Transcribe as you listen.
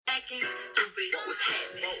Acting stupid. What's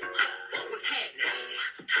happening? What's happening?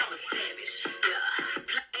 I'm a savage.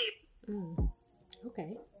 Yeah.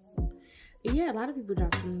 Okay. Yeah, a lot of people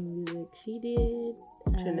dropped some new music. She did.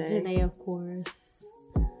 Janae, of course.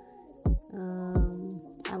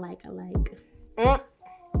 I like.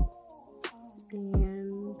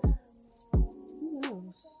 And who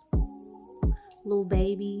else? Lil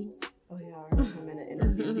Baby. Oh yeah, I heard him in an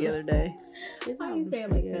interview the other day. Why you say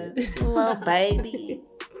it like that? Lil Baby.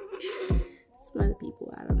 Some other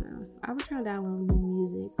people, I don't know. I was trying to download new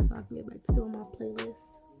music so I can get back to doing my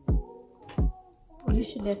playlist. You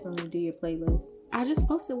should definitely do your playlist. I just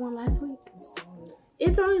posted one last week.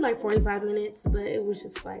 It's only like 45 minutes, but it was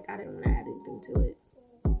just like I didn't want to add anything to it.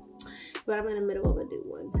 But I'm in the middle of a new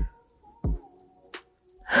one.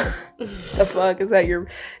 The fuck is that? Your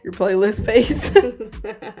playlist face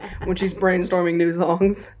when she's brainstorming new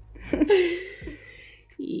songs.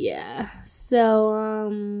 Yeah.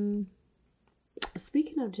 So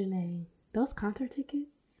speaking of Janae, those concert tickets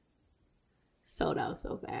sold out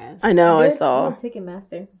so fast. I know. I saw on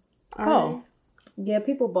Ticketmaster. Oh. Yeah,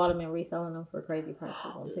 people bought them and reselling them for crazy prices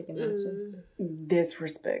on Ticketmaster.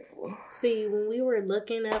 Disrespectful. See, when we were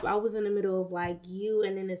looking up, I was in the middle of like you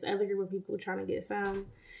and then this other group of people trying to get some.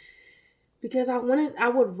 Because I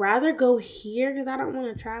would rather go here because I don't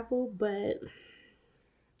want to travel, but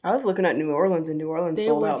I was looking at New Orleans, and New Orleans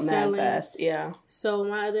sold out mad fast. Yeah. So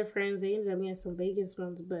my other friends, they ended up getting some Vegas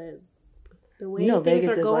ones, but the way things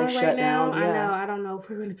Vegas are is going like right shut now, down. Yeah. I don't know if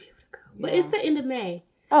we're going to be able to go. But it's the end of May.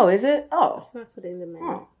 Oh, is it? Oh. It's not till the end of May.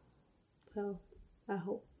 Oh. So I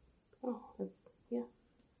hope. Oh, that's, yeah.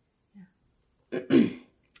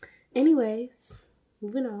 Anyways,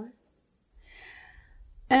 moving on.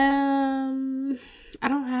 I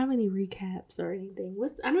don't have any recaps or anything.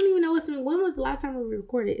 I don't even know when was the last time we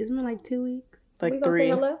recorded? It's been like 2 weeks. Like we gonna 3. Say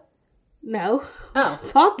hello? No. Oh. Just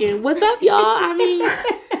talking. What's up, y'all? I mean,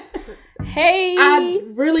 hey. I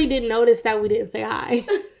really didn't notice that we didn't say hi.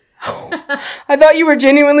 I thought you were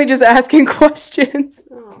genuinely just asking questions.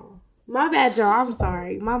 Oh, my bad, y'all. I'm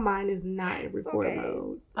sorry. My mind is not in record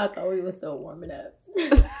mode. I thought we were still warming up.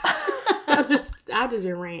 I'll just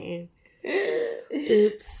been ranting.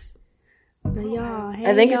 Oops. But y'all, hey,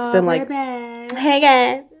 I think it's been like, back. hey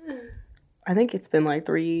guys. I think it's been like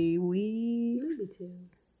 3 weeks. Maybe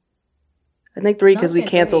 2. I think 3 because we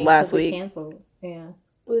canceled last week. Yeah.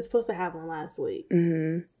 We were supposed to have one last week.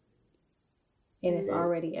 Mm-hmm. And it's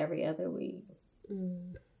already every other week.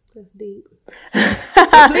 That's deep.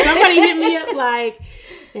 Somebody hit me up like,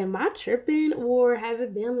 am I tripping or has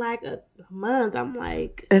it been like a month? I'm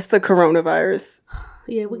like, it's the coronavirus.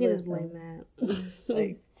 Yeah, we can just blame that.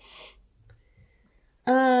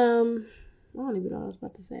 I don't even know what I was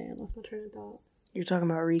about to say. I lost my train of thought. You're talking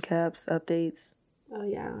about recaps, updates. Oh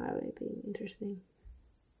yeah, I don't have anything interesting.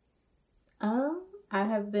 I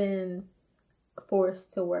have been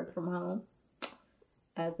forced to work from home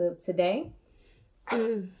as of today.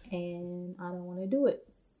 And I don't want to do it.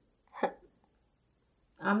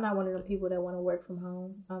 I'm not one of them people that want to work from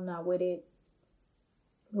home. I'm not with it.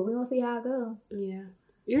 But we're going to see how it goes. Yeah.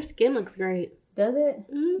 Your skin looks great. Does it?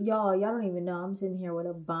 Mm-hmm. Y'all don't even know. I'm sitting here with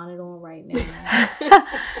a bonnet on right now.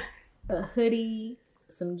 A hoodie,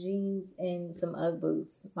 some jeans, and some Ugg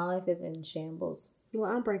boots. My life is in shambles. Well,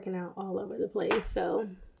 I'm breaking out all over the place, so.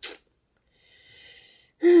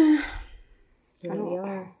 Here we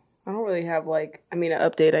are. I don't really have an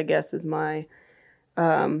update, I guess, is my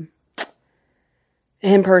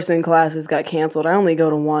in-person classes got canceled. I only go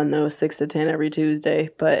to one, though, 6 to 10 every Tuesday,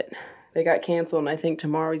 but they got canceled, and I think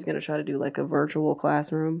tomorrow he's going to try to do, like, a virtual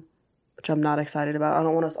classroom, which I'm not excited about. I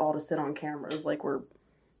don't want us all to sit on cameras like we're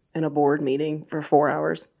in a board meeting for 4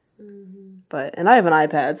 hours. Mm-hmm. And I have an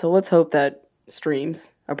iPad, so let's hope that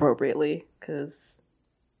streams appropriately, because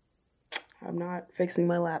I'm not fixing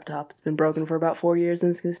my laptop. It's been broken for about 4 years, and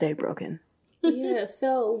it's going to stay broken. Yeah,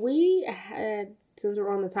 so we had, since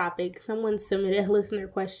we're on the topic, someone submitted a listener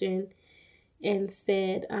question and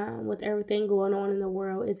said, with everything going on in the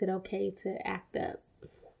world, is it okay to act up?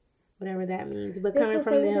 Whatever that means. But coming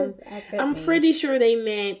from them, I'm pretty sure they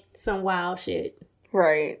meant some wild shit.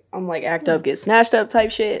 Right. I'm like, act up, get snatched up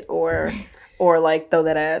type shit, or like throw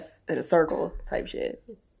that ass in a circle type shit.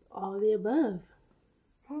 All of the above.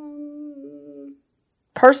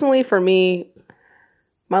 Personally, for me,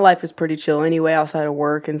 my life is pretty chill anyway, outside of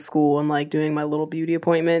work and school and like doing my little beauty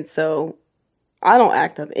appointments. So I don't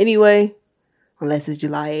act up anyway, unless it's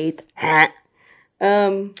July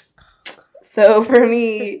 8th. So for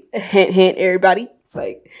me, hint, hint, everybody. It's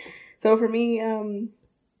like, so for me, I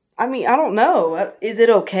don't know. Is it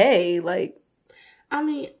okay? Like,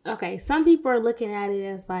 okay, some people are looking at it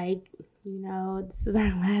as like this is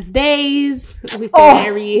our last days. We say it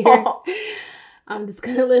every year. I'm just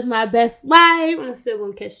going to live my best life. I'm still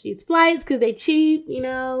going to catch these flights because they cheap,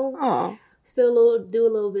 Oh. Still do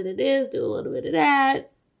a little bit of this, do a little bit of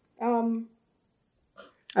that.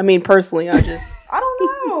 I mean, personally, I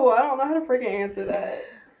don't know. I don't know how to freaking answer that.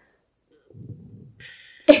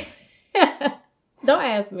 Don't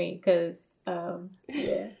ask me, because,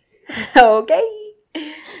 yeah. Okay.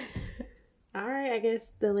 All right, I guess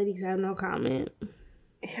the ladies have no comment.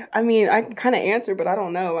 I mean, I can kind of answer, but I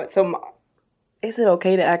don't know. So, is it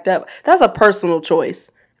okay to act up? That's a personal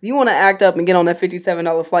choice. If you want to act up and get on that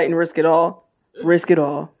 $57 flight and risk it all, risk it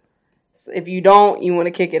all. So if you don't, you want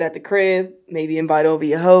to kick it at the crib, maybe invite over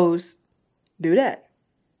your hoes, do that.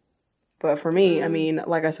 But for me, I mean,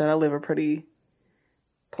 like I said, I live a pretty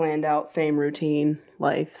planned out, same routine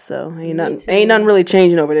life, so ain't nothing really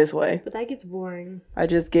changing over this way. But that gets boring. I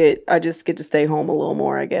just get to stay home a little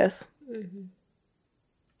more, I guess. Mm-hmm.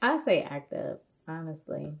 I say act up,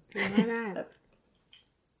 honestly. Why not?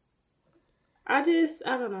 I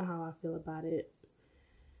don't know how I feel about it.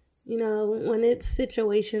 When it's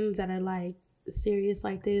situations that are like serious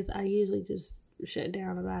like this, I usually just shut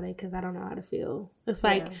down about it because I don't know how to feel. It's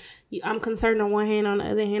like I'm concerned on one hand, on the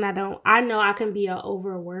other hand, I know I can be an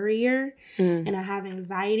over worrier and I have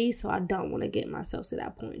anxiety, so I don't want to get myself to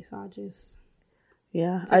that point. So I just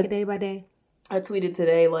take it day by day. I tweeted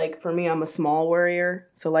today, like, for me, I'm a small worrier.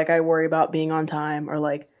 So, like, I worry about being on time or,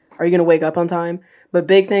 like, are you going to wake up on time? But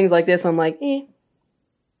big things like this, I'm like, eh.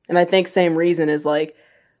 And I think same reason is, like,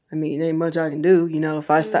 I mean, ain't much I can do, if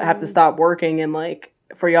I have to stop working. And, like,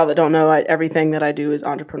 for y'all that don't know, everything that I do is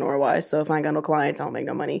entrepreneur-wise. So if I ain't got no clients, I don't make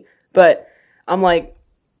no money. But I'm like,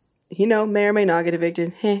 may or may not get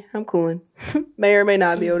evicted. I'm cooling. May or may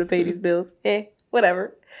not be able to pay these bills.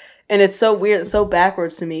 Whatever. And it's so weird. It's so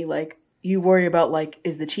backwards to me. Like, you worry about, like,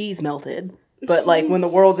 is the cheese melted? But, like, when the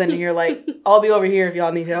world's ending, you're like, I'll be over here if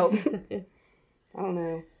y'all need help. I don't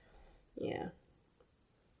know. Yeah.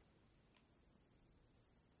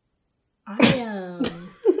 I'm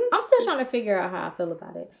still trying to figure out how I feel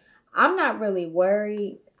about it. I'm not really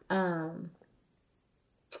worried. I'm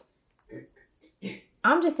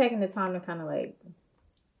just taking the time to kind of like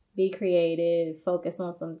be creative, focus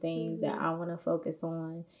on some things that I want to focus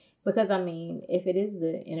on. Because, I mean, if it is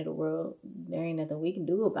the end of the world, there ain't nothing we can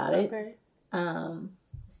do about it.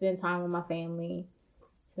 Spend time with my family,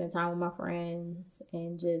 spend time with my friends,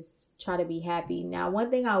 and just try to be happy. Now,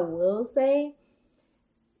 one thing I will say,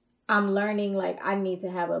 I'm learning, like, I need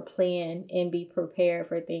to have a plan and be prepared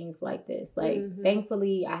for things like this. Like,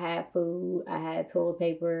 thankfully, I had food, I had toilet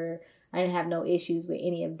paper, I didn't have no issues with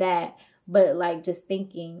any of that. But, like, just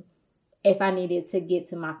thinking, if I needed to get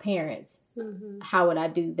to my parents, how would I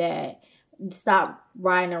do that? Stop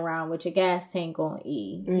riding around with your gas tank on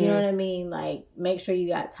E. You know what I mean? Like, make sure you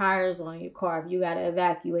got tires on your car. If you got to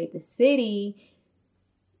evacuate the city,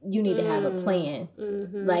 you need to have a plan.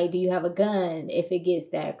 Like, do you have a gun if it gets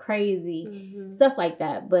that crazy? Stuff like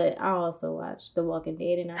that. But I also watched The Walking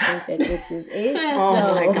Dead, and I think that this is it.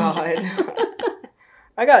 Oh, my God.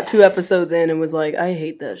 I got 2 episodes in and was like, I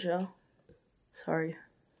hate that show. Sorry.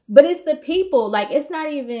 But it's the people. Like, it's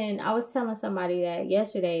not even, I was telling somebody that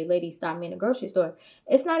yesterday, lady stopped me in the grocery store.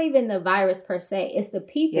 It's not even the virus per se. It's the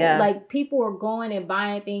people. Yeah. Like, people are going and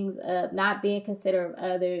buying things up, not being considerate of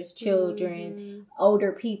others, children,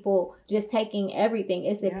 older people, just taking everything.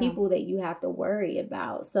 It's the people that you have to worry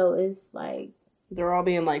about. So it's like, they're all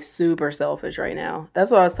being, like, super selfish right now.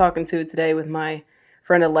 That's what I was talking to today with my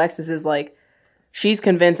friend Alexis, is, like, she's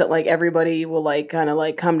convinced that, like, everybody will, like, kind of,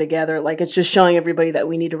 like, come together. Like, it's just showing everybody that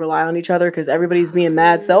we need to rely on each other because everybody's being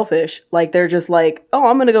mad selfish. Like, they're just like, oh,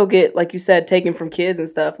 I'm going to go get, like you said, taken from kids and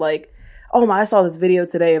stuff. Like, oh, I saw this video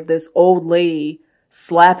today of this old lady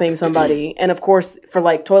slapping somebody. And, of course, for,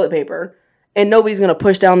 like, toilet paper. And nobody's going to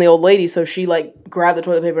push down the old lady. So she, like, grabbed the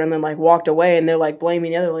toilet paper and then, like, walked away. And they're, like,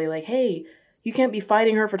 blaming the other lady. Like, hey, you can't be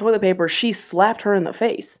fighting her for toilet paper. She slapped her in the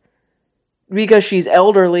face. Because she's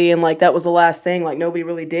elderly and, like, that was the last thing. Like, nobody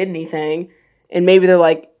really did anything. And maybe they're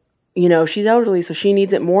like, she's elderly, so she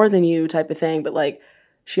needs it more than you type of thing. But, like,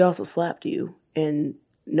 she also slapped you. And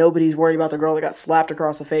nobody's worried about the girl that got slapped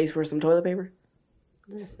across the face for some toilet paper.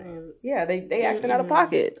 Listen. Yeah, they acting out of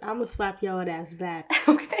pocket. I'm going to slap your ass back.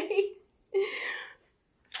 Okay.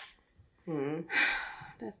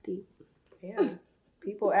 That's deep. Yeah.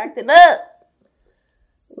 People acting up.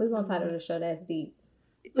 We're going to title the show That's Deep.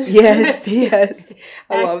 Yes.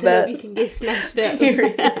 I love that. You can get snatched up.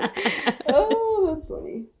 Oh, that's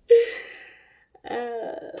funny.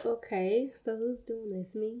 Okay. So who's doing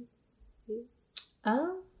this? Me? You?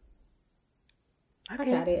 I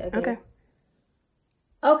got it. Okay.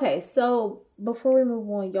 Okay, so before we move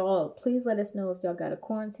on, y'all, please let us know if y'all got a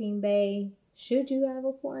quarantine bae. Should you have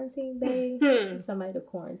a quarantine bae? Somebody to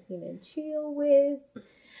quarantine and chill with.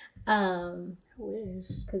 I wish.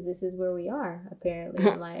 Because this is where we are, apparently,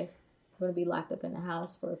 in life. We're going to be locked up in the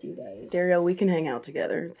house for a few days. Dario, we can hang out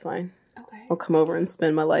together. It's fine. Okay. I'll come over and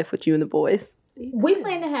spend my life with you and the boys. We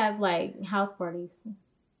plan to have, like, house parties.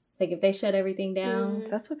 Like, if they shut everything down,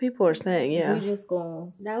 That's what people are saying, yeah. we just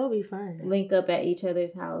going That would be fun. to link up at each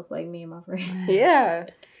other's house, like me and my friend. Yeah.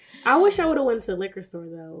 I wish I would have went to the liquor store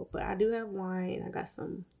though, but I do have wine. I got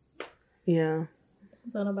some Yeah.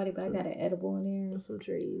 So nobody, but I got an edible in there. some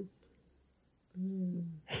trees.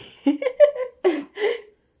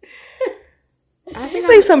 I You think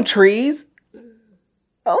say some trees?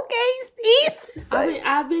 Okay, Steve.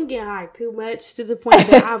 I've been getting high too much to the point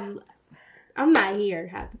that I'm not here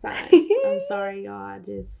half the time. I'm sorry, y'all. I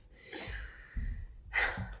just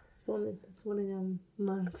it's one of them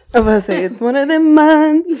months. I was about to say, it's one of them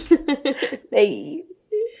months. Hey.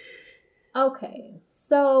 Okay,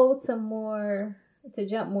 so to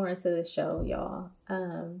jump more into the show, y'all.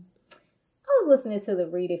 I was listening to the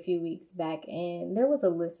read a few weeks back, and there was a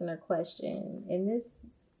listener question, and this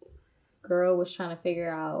girl was trying to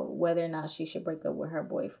figure out whether or not she should break up with her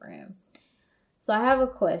boyfriend. So I have a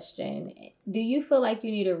question. Do you feel like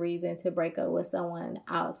you need a reason to break up with someone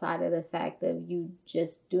outside of the fact that you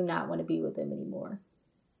just do not want to be with them anymore?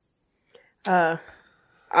 I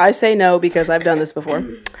say no because I've done this before.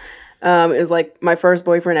 It was like my first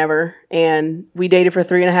boyfriend ever, and we dated for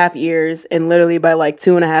 3.5 years, and literally by like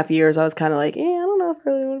 2.5 years, I was kind of like, I don't know if I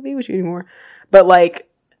really want to be with you anymore. But like,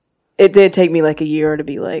 it did take me like a year to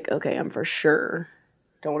be like, okay, I'm for sure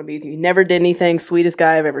don't want to be with you. Never did anything. Sweetest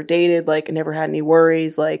guy I've ever dated. Like, never had any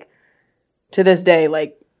worries. Like, to this day,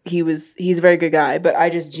 like, he's a very good guy, but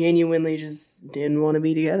I just genuinely just didn't want to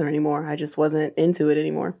be together anymore. I just wasn't into it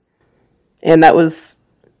anymore. And that was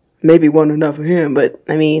maybe wasn't enough of him, but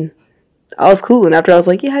I mean, I was cool. And after I was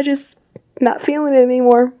like, I just not feeling it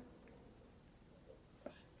anymore.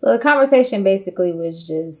 So the conversation basically was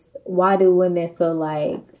just, why do women feel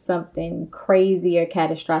like something crazy or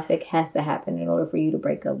catastrophic has to happen in order for you to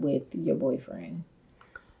break up with your boyfriend?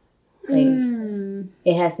 Like,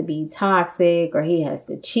 it has to be toxic, or he has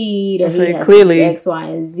to cheat, or he has to be X, Y,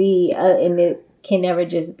 and Z. And it can never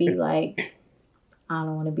just be like, I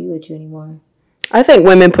don't want to be with you anymore. I think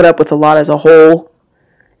women put up with a lot as a whole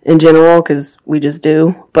in general, because we just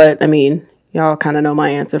do. But, I mean, y'all kind of know my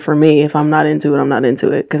answer. For me, if I'm not into it, I'm not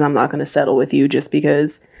into it, because I'm not going to settle with you just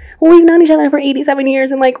because, well, we've known each other for 87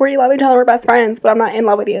 years, and, like, we love each other, we're best friends, but I'm not in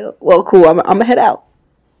love with you. Well, cool, I'm going to head out.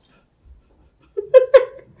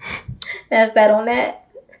 That's that on that?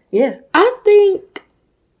 Yeah. I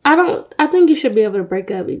think you should be able to break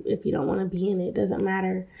up if you don't want to be in it. It doesn't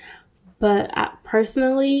matter. But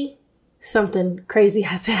personally, something crazy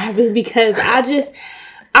has to happen, because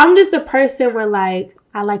I'm just a person where, like,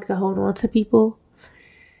 I like to hold on to people.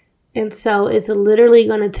 And so it's literally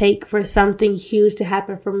going to take for something huge to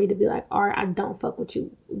happen for me to be like, all right, I don't fuck with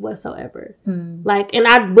you whatsoever. Like, and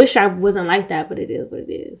I wish I wasn't like that, but it is what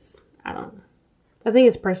it is. I don't know. I think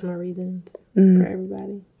it's personal reasons for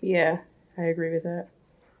everybody. Yeah, I agree with that.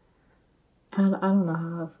 I don't know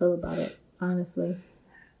how I feel about it, honestly.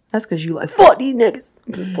 That's because you like, fuck these niggas.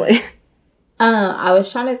 Just play. I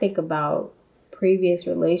was trying to think about previous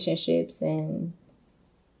relationships, and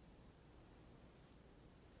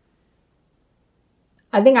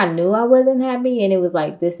I think I knew I wasn't happy, and it was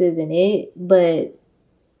like, this isn't it, but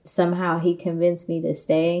somehow he convinced me to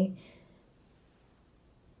stay,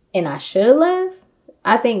 and I should have left.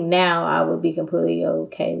 I think now I would be completely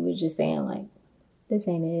okay with just saying, like, this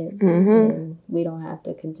ain't it, and we don't have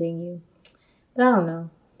to continue. But I don't know.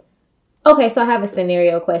 Okay, so I have a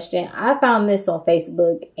scenario question. I found this on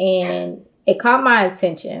Facebook, and it caught my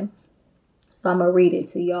attention. So I'm going to read it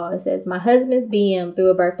to y'all. It says, my husband's BM threw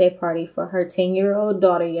a birthday party for her 10-year-old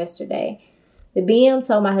daughter yesterday. The BM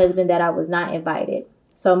told my husband that I was not invited,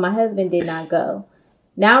 so my husband did not go.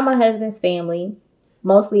 Now my husband's family,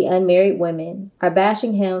 mostly unmarried women, are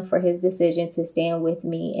bashing him for his decision to stand with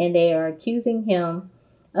me, and they are accusing him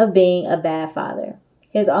of being a bad father.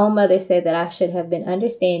 His own mother said that I should have been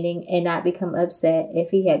understanding and not become upset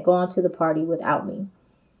if he had gone to the party without me.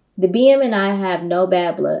 The BM and I have no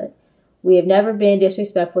bad blood. We have never been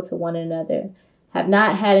disrespectful to one another, have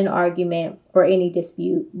not had an argument or any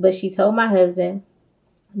dispute, but she told my husband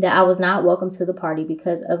that I was not welcome to the party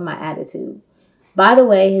because of my attitude. By the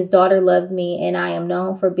way, his daughter loves me, and I am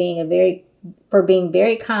known for being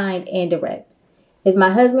very kind and direct. Is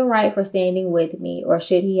my husband right for standing with me, or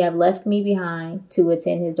should he have left me behind to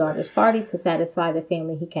attend his daughter's party to satisfy the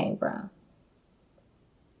family he came from?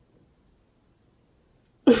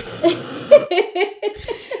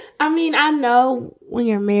 I mean, I know when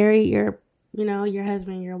you're married, your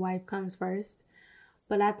husband, your wife comes first.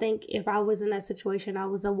 But I think if I was in that situation, I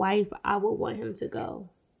was a wife, I would want him to go.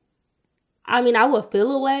 I mean, I would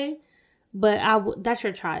feel away, but that's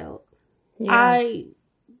your child. Yeah.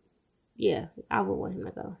 I would want him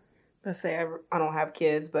to go. Let's say I don't have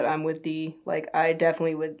kids, but I'm with D. Like, I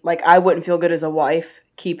definitely would, like, I wouldn't feel good as a wife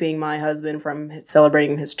keeping my husband from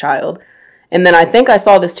celebrating his child. And then I think I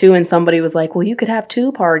saw this too, and somebody was like, well, you could have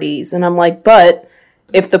 2 parties. And I'm like, but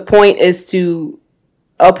if the point is to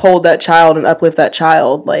uphold that child and uplift that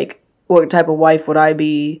child, like, what type of wife would I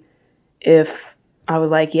be if I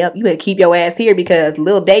was like, yep, you better keep your ass here because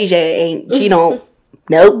little Deja she don't,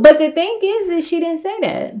 nope. But the thing is she didn't say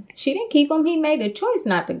that. She didn't keep him. He made a choice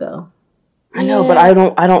not to go. I know, but I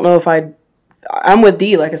don't know if I'm with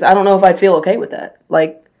D. Like I said, I don't know if I'd feel okay with that.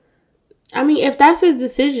 Like, I mean, if that's his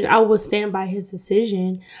decision, I would stand by his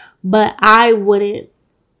decision, but I wouldn't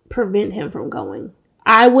prevent him from going.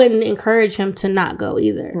 I wouldn't encourage him to not go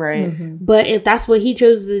either. right. Mm-hmm. But if that's what he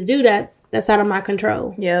chooses to do, that's out of my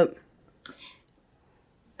control. Yep.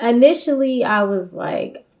 Initially, I was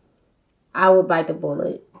like, I would bite the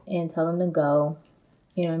bullet and tell him to go.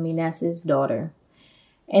 You know what I mean? That's his daughter.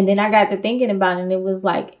 And then I got to thinking about it, and it was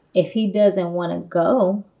like, if he doesn't want to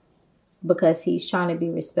go because he's trying to be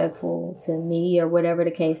respectful to me or whatever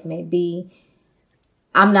the case may be,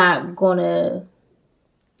 I'm not going to,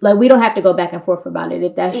 like, we don't have to go back and forth about it.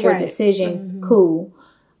 If that's your decision, cool.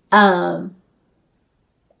 I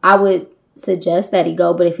would suggest that he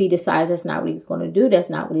go, but if he decides that's not what he's going to do, that's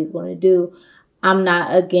not what he's going to do. I'm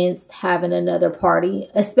not against having another party,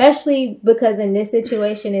 especially because in this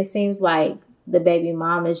situation, it seems like the baby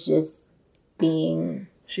mom is just being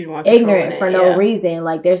ignorant for no reason.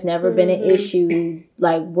 Like, there's never been an issue.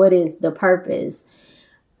 Like, what is the purpose?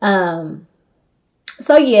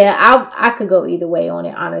 So yeah, I could go either way on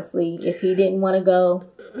it. Honestly, if he didn't want to go,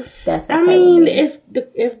 that's okay. I mean, if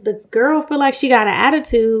the girl feel like she got an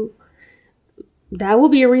attitude, that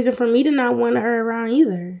would be a reason for me to not want her around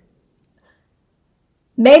either.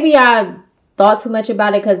 Maybe I thought too much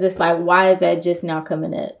about it because it's like, why is that just now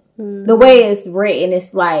coming up? The way it's written,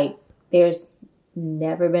 it's like there's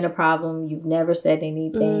never been a problem. You've never said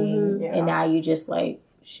anything, and now you just like,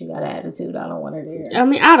 she got an attitude. I don't want her there. I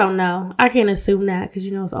mean, I don't know. I can't assume that because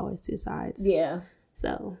it's always 2 sides. Yeah.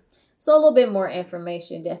 So a little bit more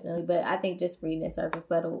information, definitely. But I think just reading the surface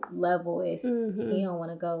level, if he don't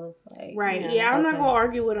want to go, it's like... Right. Yeah, I'm not going to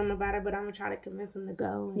argue with him about it, but I'm going to try to convince him to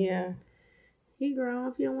go. Yeah. He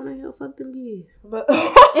grown. If you don't want to, he'll fuck them kids. But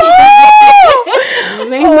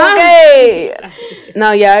okay.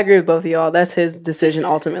 No, yeah, I agree with both of y'all. That's his decision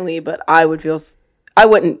ultimately, but I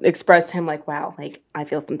wouldn't express to him like, wow, like, I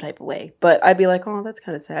feel some type of way. But I'd be like, oh, that's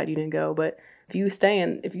kind of sad you didn't go. But if you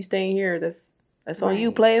staying here, that's on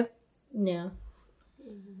you, player. Yeah.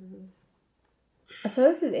 So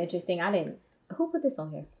this is interesting. Who put this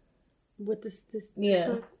on here? With this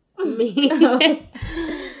yeah. Me.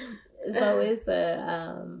 So it's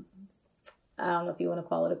I don't know if you want to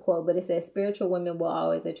call it a quote, but it says, spiritual women will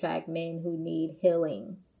always attract men who need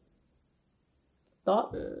healing.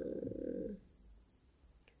 Thoughts?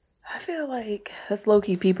 I feel like that's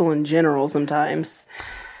low-key people in general sometimes.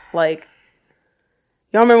 Like,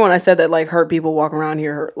 y'all remember when I said that, like, hurt people walk around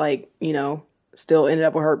here, like, still ended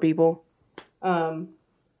up with hurt people? I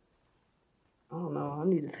don't know. I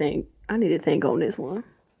need to think on this one.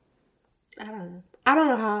 I don't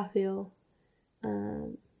know how I feel.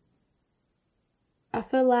 I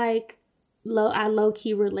feel like I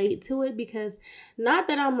low-key relate to it because not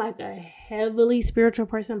that I'm like a heavily spiritual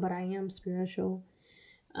person, but I am spiritual.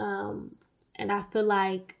 And I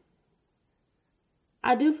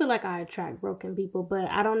do feel like I attract broken people, but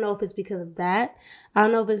I don't know if it's because of that. I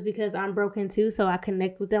don't know if it's because I'm broken too, so I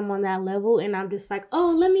connect with them on that level, and I'm just like,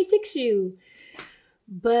 oh, let me fix you.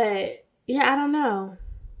 But yeah, I don't know.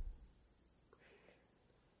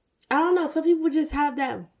 Some people just have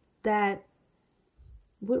that.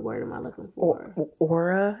 What word am I looking for?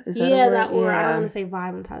 Aura? Is that that aura. Yeah. I don't want to say vibe.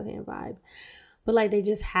 I'm tired of saying vibe. But like they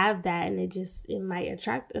just have that, and it might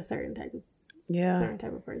attract a certain type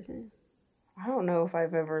of person. I don't know if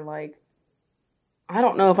I've ever I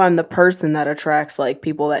don't know if I'm the person that attracts like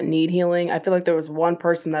people that need healing. I feel like there was one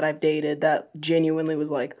person that I've dated that genuinely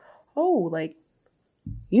was like, oh, like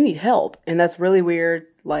you need help, and that's really weird.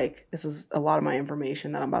 Like, this is a lot of my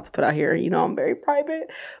information that I'm about to put out here. I'm very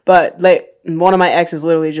private, but like one of my exes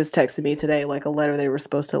literally just texted me today, like a letter they were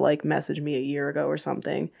supposed to like message me a year ago or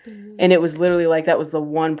something. Mm-hmm. And it was literally like, that was the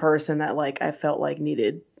one person that like, I felt like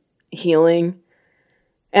needed healing.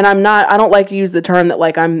 And I don't like to use the term that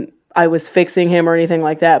like I'm I was fixing him or anything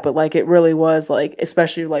like that, but like it really was like,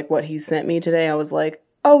 especially like what he sent me today, I was like,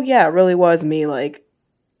 oh yeah, it really was me like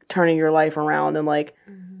turning your life around and like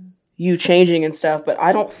you changing and stuff. But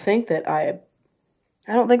I don't think that I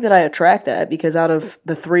attract that, because out of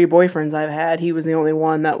the 3 boyfriends I've had, he was the only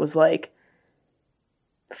one that was like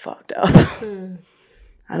fucked up.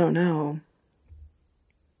 I don't know.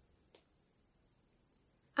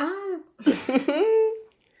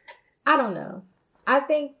 I don't know. I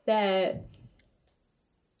think that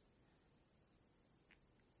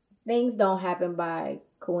things don't happen by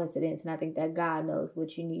coincidence, and I think that God knows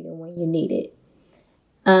what you need and when you need it.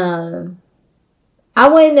 I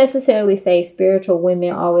wouldn't necessarily say spiritual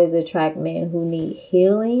women always attract men who need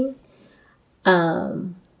healing. I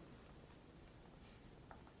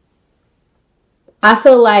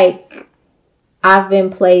feel like I've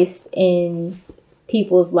been placed in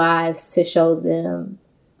people's lives to show them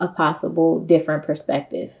a possible different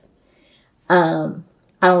perspective. I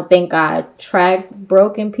don't think I attract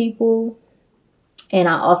broken people, and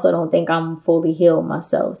I also don't think I'm fully healed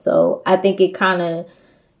myself. So I think it kind of,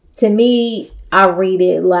 to me, I read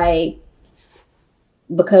it like,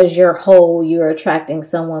 because you're whole, you're attracting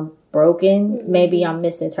someone broken. Maybe I'm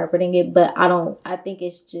misinterpreting it, but I think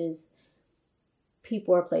it's just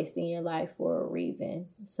people are placed in your life for a reason.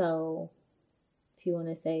 So if you want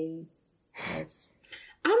to say yes.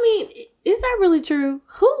 I mean, is that really true?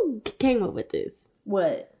 Who came up with this?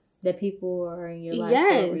 What? That people are in your life for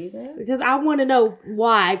a reason? Because I want to know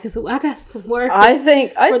why. Because I got some words. I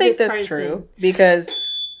think that's true, because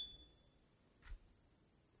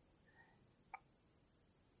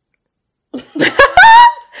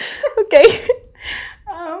okay.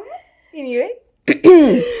 Anyway, what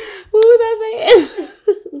was I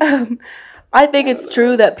saying? I think it's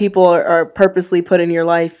true that people are purposely put in your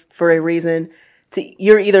life for a reason.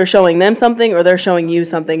 You're either showing them something or they're showing you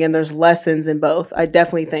something, and there's lessons in both. I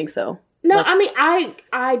definitely think so. No, I mean,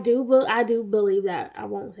 I do believe that. I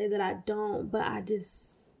won't say that I don't, but I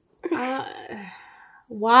just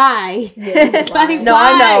why? Yeah, why? Like, no,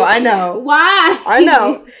 why? I know. Why? I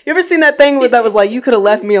know. You ever seen that thing that was like, you could have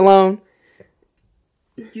left me alone?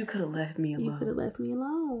 You could have left me alone. You could have left me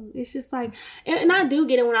alone. It's just like, and I do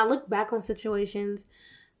get it when I look back on situations.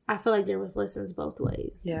 I feel like there was lessons both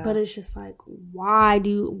ways. Yeah. But it's just like, why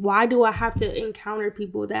do I have to encounter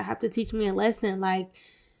people that have to teach me a lesson? Like,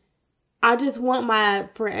 I just want my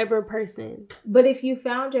forever person. But if you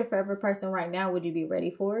found your forever person right now, would you be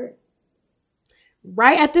ready for it?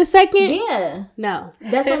 Right at this second? Yeah. No.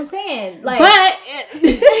 That's what I'm saying. Like, but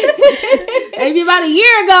maybe about a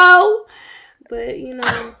year ago. But, you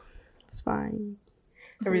know, it's fine.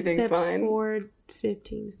 Everything's steps fine. Forward,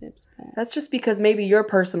 15 steps back. That's just because maybe your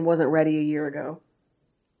person wasn't ready a year ago.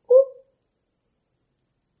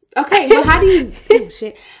 Okay, but how do you... oh,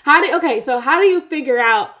 shit. So how do you figure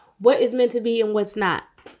out what is meant to be and what's not?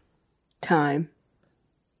 Time.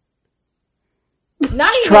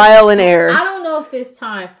 not even, trial and error. I don't know if it's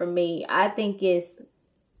time for me. I think it's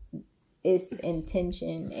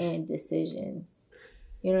intention and decision.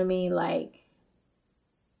 You know what I mean? Like,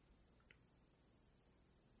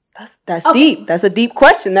 that's okay. Deep. That's a deep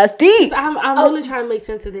question. That's deep. I'm really trying to make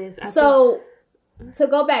sense of this. To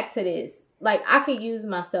go back to this, like, I could use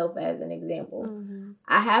myself as an example. Mm-hmm.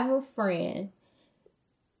 I have a friend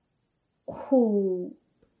who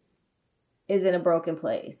is in a broken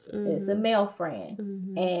place. Mm-hmm. It's a male friend.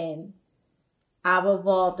 Mm-hmm. And I've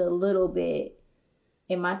evolved a little bit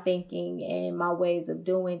in my thinking and my ways of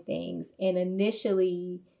doing things. And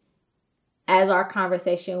initially, as our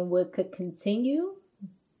conversation could continue,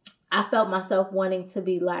 I felt myself wanting to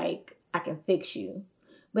be like, I can fix you.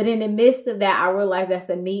 But in the midst of that, I realized that's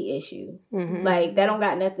a me issue. Mm-hmm. Like, that don't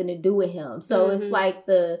got nothing to do with him. So mm-hmm. It's like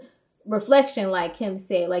the reflection, like Kim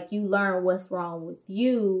said, like, you learn what's wrong with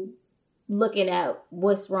you, looking at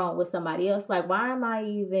what's wrong with somebody else. Like, why am I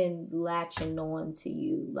even latching on to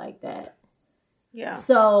you like that? Yeah.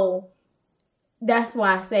 So that's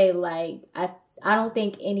why I say, like, I don't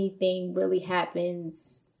think anything really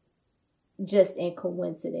happens just in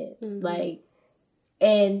coincidence. Mm-hmm. Like,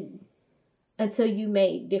 and until you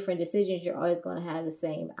make different decisions, you're always going to have the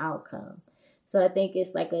same outcome. So I think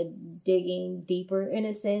it's like a digging deeper in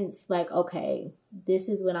a sense. Like, okay, this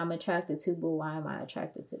is what I'm attracted to, but why am I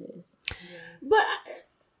attracted to this? But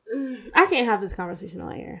I can't have this conversation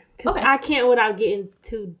on air. Because I can't without getting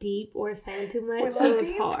too deep or saying too much. So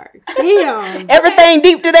it's hard. Damn. Everything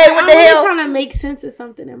deep today. What the hell? I'm trying to make sense of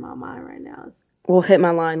something in my mind right now. We'll hit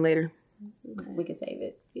my line later. Okay. We can save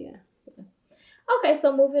it. Yeah. Okay,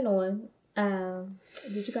 so moving on.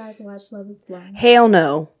 Did you guys watch Love is Blind? Hell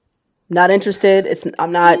no. Not interested.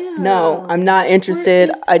 I'm not interested.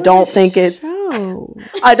 What is I don't the think it's show?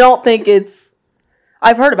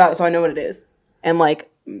 I've heard about it, so I know what it is. And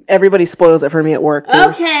like everybody spoils it for me at work too.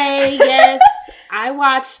 Okay, yes. I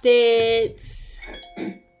watched it.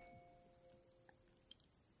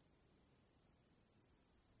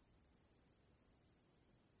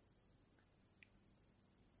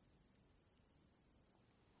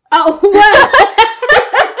 Oh, what?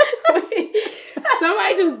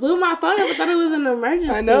 Somebody just blew my phone up. I thought it was an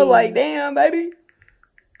emergency. I know, like, damn, baby.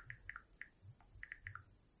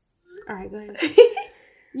 All right, go ahead.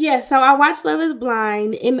 Yeah, so I watched Love is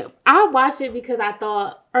Blind, and I watched it because I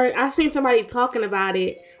thought, or I seen somebody talking about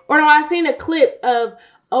it, or no, I seen a clip of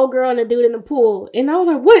old girl and the dude in the pool, and I was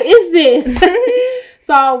like, what is this?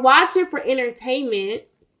 So I watched it for entertainment,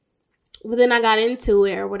 but then I got into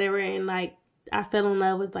it or whatever, and like, I fell in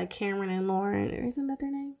love with like Cameron and Lauren, or isn't that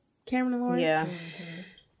their name? Cameron and Lauren? Yeah. Mm-hmm.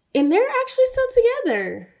 And they're actually still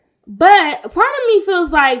together. But part of me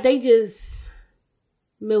feels like they just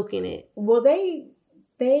milking it. Well, they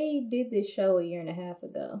did this show a year and a half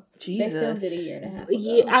ago. Jesus. They filmed it a year and a half ago.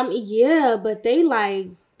 Yeah, but they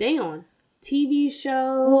on TV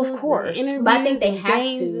shows. Well, of course. Interviews, but I think they and have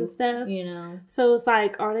games to, and stuff. you know. So it's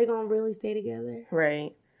like, are they gonna really stay together?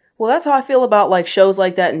 Right. Well, that's how I feel about like shows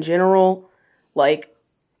like that in general. Like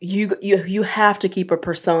you have to keep a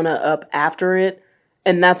persona up after it,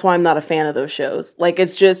 and that's why I'm not a fan of those shows. Like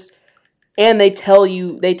it's just, and they tell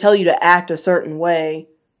you to act a certain way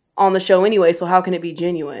on the show anyway, so how can it be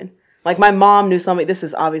genuine? Like my mom knew somebody, this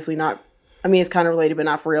is obviously not, I mean it's kind of related but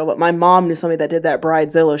not for real, but my mom knew somebody that did that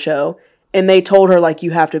Bridezilla show, and they told her like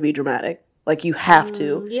you have to be dramatic. Like you have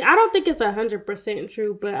to. Yeah, I don't think it's 100%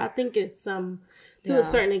 true, but I think it's to a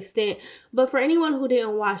certain extent. But for anyone who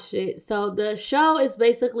didn't watch it, so the show is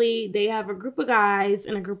basically they have a group of guys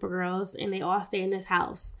and a group of girls, and they all stay in this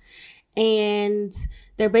house. And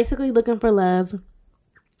they're basically looking for love.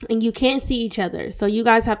 And you can't see each other. So you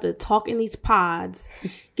guys have to talk in these pods,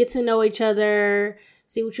 get to know each other,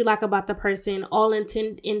 see what you like about the person. All in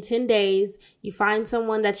 10 days, you find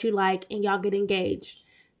someone that you like and y'all get engaged.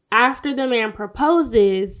 After the man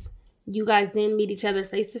proposes, you guys then meet each other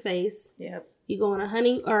face to face. Yep. You go on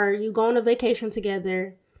you go on a vacation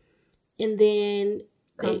together, and then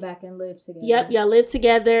Come back and live together. Yep, y'all live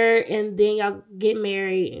together, and then y'all get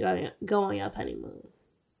married and go on y'all's honeymoon.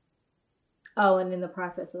 Oh, and in the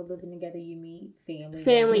process of living together, you meet family.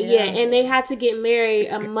 Family, yeah. And they had to get married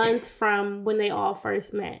a month from when they all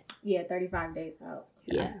first met. Yeah, 35 days out.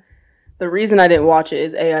 Yeah. The reason I didn't watch it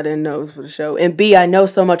is A, I didn't know it was for the show, and B, I know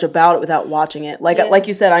so much about it without watching it. Like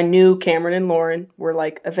you said, I knew Cameron and Lauren were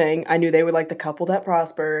like a thing. I knew they were like the couple that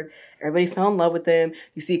prospered. Everybody fell in love with them.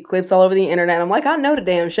 You see clips all over the internet. I'm like, I know the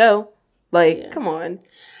damn show. Like, come on.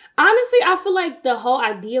 Honestly, I feel like the whole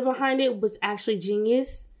idea behind it was actually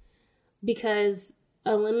genius, because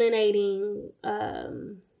eliminating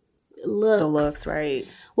The looks, right,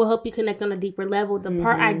 will help you connect on a deeper level. The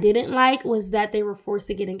part I didn't like was that they were forced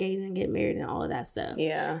to get engaged and get married and all of that stuff.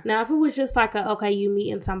 Yeah. Now, if it was just like you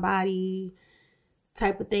meeting somebody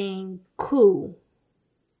type of thing, cool.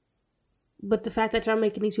 But the fact that y'all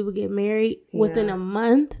making these people get married within a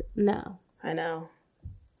month, no. I know.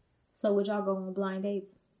 So would y'all go on blind dates?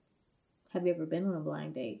 Have you ever been on a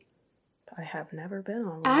blind date? I have never been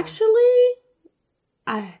on one. Actually,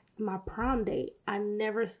 my prom date, I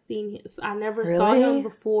never seen him. I never saw him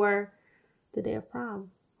before the day of prom.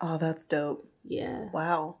 Oh, that's dope. Yeah.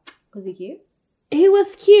 Wow. Was he cute? He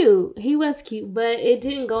was cute, but it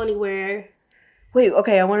didn't go anywhere. Wait,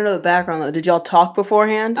 okay, I want to know the background though. Did y'all talk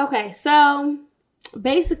beforehand? Okay, so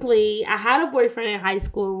basically, I had a boyfriend in high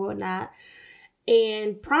school or whatnot,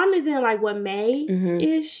 and prom is in like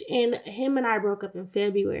May-ish, and him and I broke up in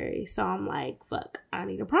February. So I'm like, fuck, I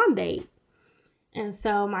need a prom date. And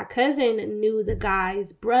so my cousin knew the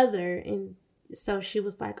guy's brother, and so she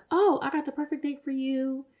was like, oh, I got the perfect date for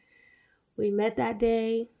you. We met that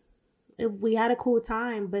day. We had a cool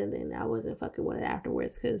time, but then I wasn't fucking with it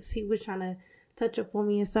afterwards because he was trying to touch up on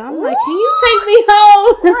me, and so I'm like, can you take me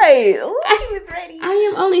home? Right. Ooh, he was ready.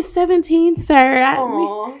 I am only 17, sir.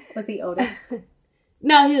 Was he older?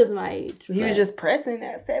 No, he was my age. He was just pressing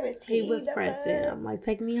at 17. He was pressing. I'm like,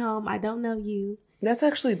 take me home. I don't know you. That's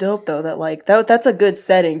actually dope though. That like that's a good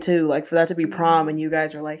setting too. Like for that to be prom and you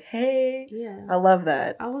guys are like, hey. Yeah. I love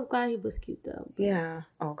that. I was glad he was cute though. But... Yeah.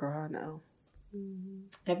 Oh girl, I know.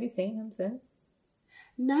 Have you seen him since?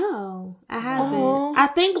 No, I haven't. Aww. I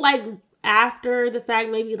think like after the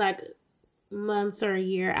fact, maybe like months or a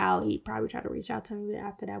year out, he probably tried to reach out to me. But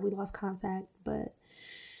after that, we lost contact. But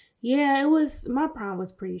Yeah, it was, my prom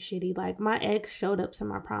was pretty shitty. Like, my ex showed up to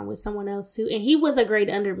my prom with someone else, too. And he was a grade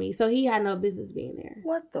under me, so he had no business being there.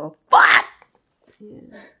 What the fuck?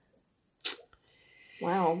 Yeah.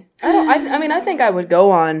 Wow. I mean, I think I would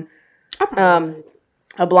go on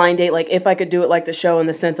a blind date, like, if I could do it like the show in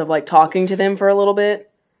the sense of, like, talking to them for a little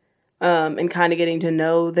bit and kind of getting to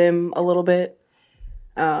know them a little bit.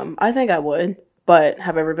 I think I would. But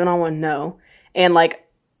have I ever been on one? No. And, like,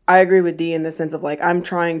 I agree with Dee in the sense of, like, I'm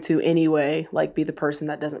trying to anyway, like, be the person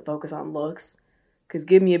that doesn't focus on looks. Because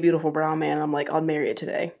give me a beautiful brown man, and I'm like, I'll marry it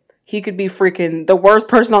today. He could be freaking the worst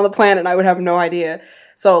person on the planet, and I would have no idea.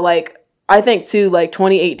 So, like, I think, too, like,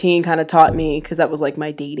 2018 kind of taught me, because that was, like,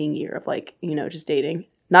 my dating year of, like, you know, just dating.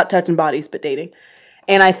 Not touching bodies, but dating.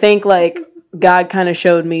 And I think, like, God kind of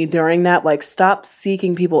showed me during that, like, stop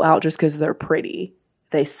seeking people out just because they're pretty.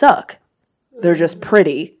 They suck. They're just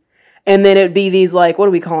pretty. And then it'd be these, like, what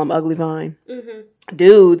do we call them? Ugly Vine. Mm-hmm.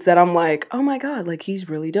 Dudes that I'm like, oh my God, like, he's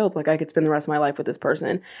really dope. Like, I could spend the rest of my life with this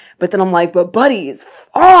person. But then I'm like, but Buddy is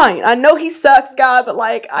fine. I know he sucks, God, but,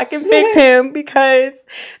 like, I can fix him because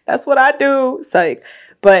that's what I do. Psych.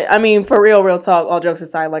 But, I mean, for real talk, all jokes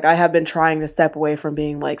aside, like, I have been trying to step away from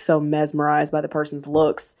being, like, so mesmerized by the person's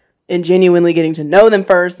looks and genuinely getting to know them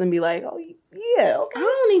first and be like, oh, yeah, okay. I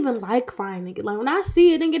don't even like fine nigga. Like, when I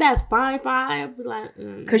see a nigga that's fine, I'll be like,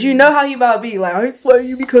 Because you know how he about to be. Like, I ain't sweating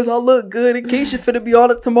you because I look good in case you're finna be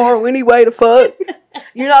on it tomorrow anyway, the fuck.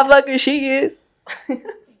 You're not lucky she is.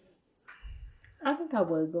 I think I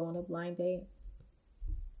would go on a blind date.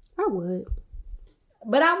 I would.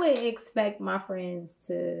 But I would expect my friends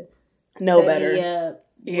to know set better. me up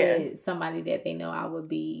with somebody that they know I would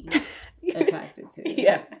be attracted to.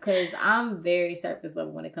 Yeah. Because I'm very surface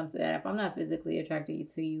level when it comes to that. If I'm not physically attracted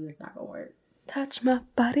to you, it's not going to work. Touch my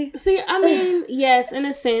body. See, I mean, yes, in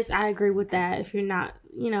a sense, I agree with that. If you're not,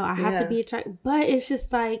 you know, I have to be attracted. But it's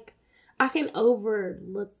just like, I can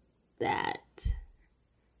overlook that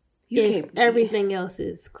if everything else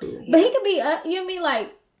is cool. But he could be, you know what I mean?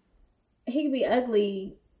 Like, he could be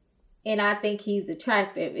ugly and I think he's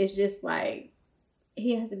attractive. It's just like,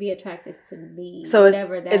 he has to be attractive to me. So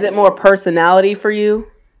is it more personality for you?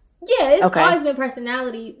 Yeah, it's always been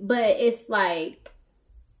personality, but it's like,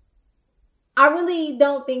 I really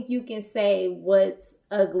don't think you can say what's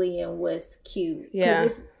ugly and what's cute. Yeah.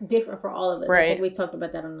 Because it's different for all of us. Right. I think we talked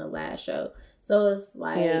about that on the last show. So it's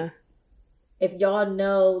like, if y'all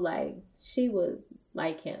know, like, she would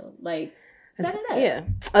like him, like, set it up. Yeah.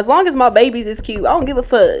 As long as my babies is cute, I don't give a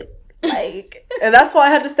fuck. Like, and that's why I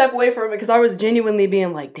had to step away from it, because I was genuinely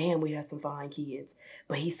being like, damn, we had some fine kids,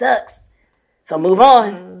 but he sucks. So move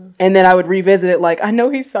on. Mm-hmm. And then I would revisit it like, I know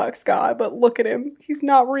he sucks, God, but look at him. He's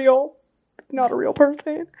not real. Not a real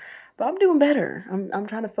person. But I'm doing better. I'm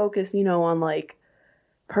trying to focus, you know, on like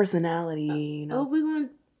personality, you know. Oh, we're going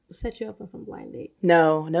to set you up on some blind dates.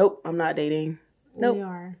 Nope, I'm not dating. Nope. We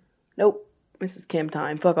are. Nope. Mrs. Kim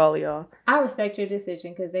time. Fuck all of y'all. I respect your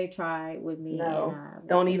decision because they tried with me. No,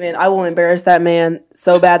 don't even. I will embarrass that man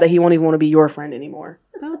so bad that he won't even want to be your friend anymore.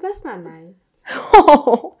 No, that's not nice.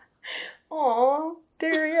 Oh,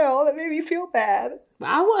 Darielle, that made me feel bad.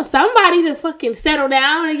 I want somebody to fucking settle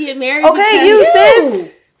down and get married. Okay, you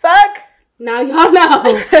sis. Fuck. Now y'all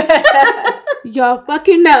know. Y'all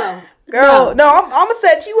fucking know. Girl, no, I'm gonna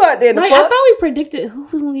set you out there. Wait, I thought we predicted who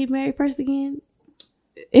was gonna get married first again.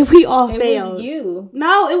 If we all failed. It was you.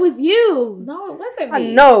 No, it was you. No, it wasn't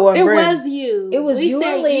me. I know it was you. It was you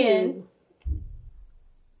and Lynn.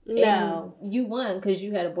 No. And you won because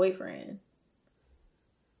you had a boyfriend.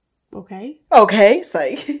 Okay.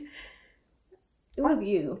 Say. It was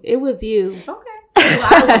you. It was you. Okay. Well,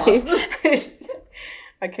 I lost.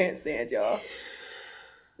 I can't stand y'all.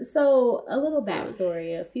 So, a little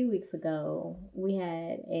backstory. A few weeks ago, we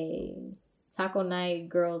had a taco night,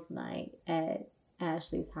 girls' night at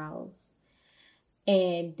Ashley's house.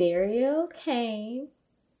 And Dario came,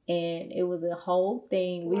 and it was a whole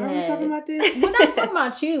thing. Why are we talking about this? We're not talking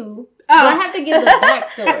about you. Oh. I have to give the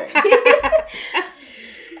backstory.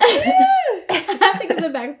 I have to give the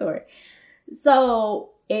backstory.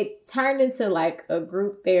 So, it turned into like a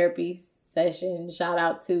group therapy session. Shout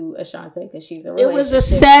out to Ashante because she's a relationship. It was a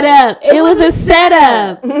setup. It was a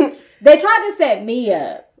setup. They tried to set me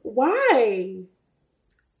up. Why?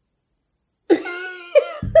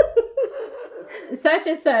 Such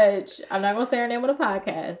and such, I'm not going to say her name on the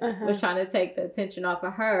podcast, was trying to take the attention off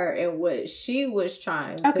of her and what she was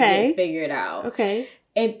trying to get figured out. Okay.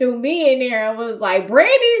 And threw me in there and was like,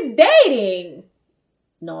 Brandy's dating.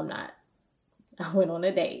 No, I'm not. I went on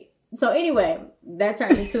a date. So anyway, that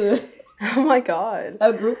turned into oh my God,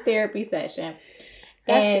 a group therapy session.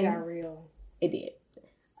 That shit got real. It did.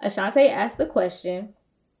 Ashante asked the question,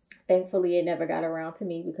 Thankfully, it never got around to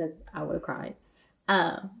me because I would have cried.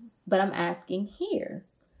 But I'm asking here.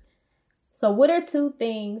 So what are 2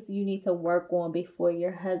 things you need to work on before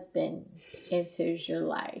your husband enters your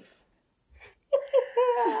life?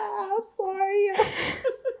 I'm sorry. I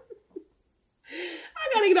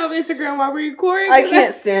gotta get off Instagram while we're recording. I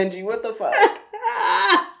can't stand you. What the fuck?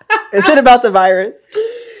 Is it about the virus?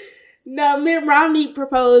 No, Mitt Romney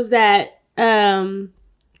proposed that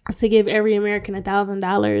to give every American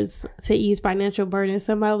 $1,000 to ease financial burden.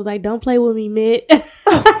 Somebody was like, "Don't play with me, Mitt." I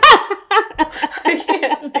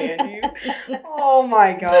can't stand you. Oh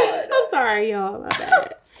my god. I'm sorry, y'all. My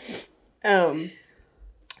bad.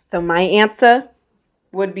 So my answer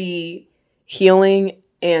would be healing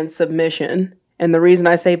and submission. And the reason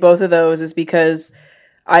I say both of those is because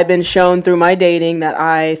I've been shown through my dating that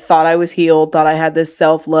I thought I was healed, thought I had this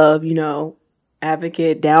self-love,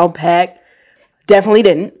 advocate, down pack. Definitely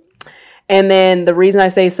didn't. And then the reason I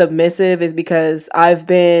say submissive is because I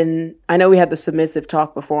know we had the submissive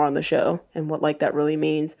talk before on the show and what that really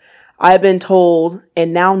means. I've been told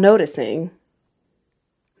and now noticing,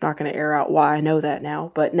 not going to air out why I know that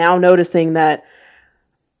now, but now noticing that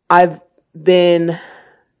I've been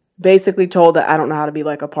basically told that I don't know how to be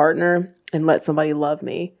like a partner and let somebody love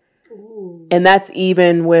me. Ooh. And that's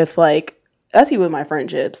even with my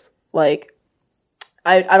friendships. I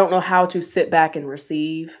don't know how to sit back and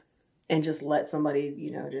receive and just let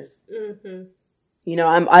somebody,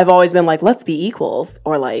 I've always been like, let's be equals,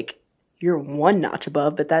 or you're one notch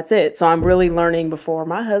above, but that's it. So I'm really learning before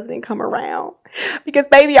my husband come around because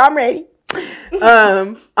baby, I'm ready.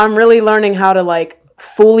 I'm really learning how to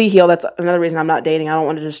fully heal. That's another reason I'm not dating. I don't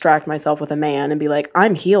want to distract myself with a man and be like,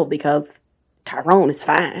 I'm healed because Tyrone is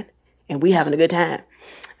fine and we having a good time.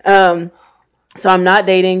 So I'm not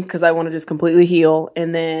dating because I want to just completely heal.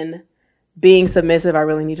 And then being submissive, I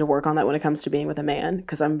really need to work on that when it comes to being with a man,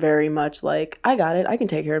 because I'm very much I got it. I can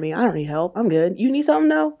take care of me. I don't need help. I'm good. You need something?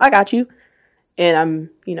 No, I got you. And I'm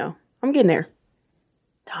getting there.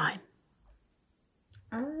 Time.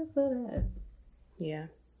 I feel that. Yeah.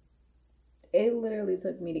 It literally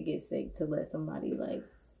took me to get sick to let somebody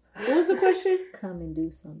what was the question? Come and do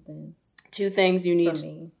something. 2 things you need. For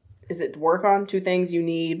me. Is it work on? 2 things you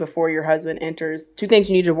need before your husband enters. 2 things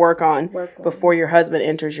you need to work on before your husband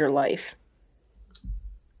enters your life.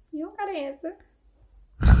 You don't gotta answer.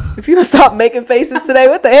 If you don't stop making faces today,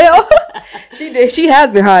 what the hell? She did. She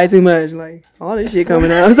has been high too much. All this shit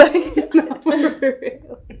coming out. I was no, for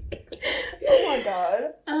real. Oh my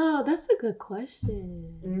god. Oh, that's a good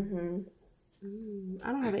question. Mm-hmm.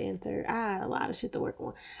 I don't have an answer. I had a lot of shit to work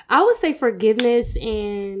on. I would say forgiveness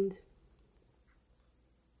and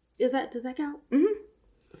does that count? Mm-hmm.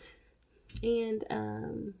 And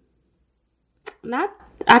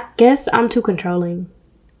I guess I'm too controlling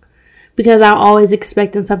because I'm always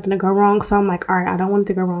expecting something to go wrong. So I'm like, all right, I don't want it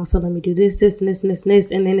to go wrong. So let me do this, and this, and this, and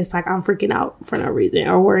this. And then it's I'm freaking out for no reason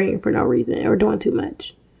or worrying for no reason or doing too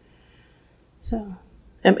much. So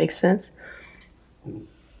that makes sense.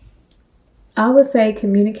 I would say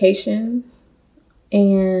communication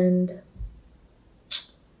and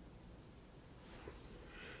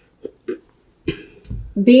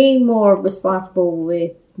being more responsible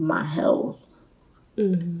with my health.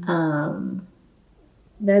 Mm-hmm.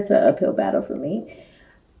 That's an uphill battle for me.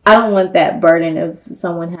 I don't want that burden of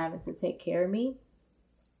someone having to take care of me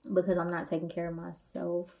because I'm not taking care of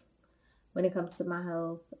myself when it comes to my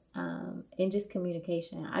health. And just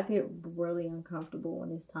communication. I get really uncomfortable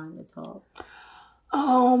when it's time to talk.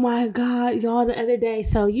 Oh my God, y'all, the other day.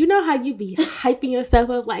 So you know how you be hyping yourself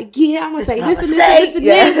up yeah, I'm going to say this and this and this and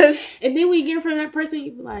this. And then when you get in front of that person,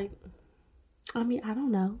 you be like, I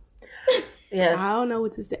don't know. Yes. I don't know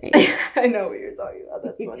what to say. I know what you're talking about.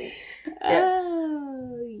 That's funny. Yes.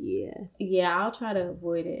 Oh, yeah. Yeah, I'll try to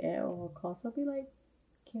avoid it at all costs. I'll be like,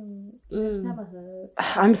 can we just have a hug?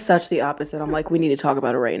 I'm such the opposite. I'm we need to talk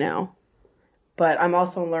about it right now. But I'm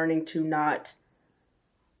also learning to not...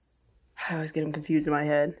 I always get them confused in my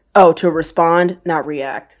head. Oh, to respond, not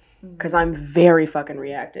react. Because I'm very fucking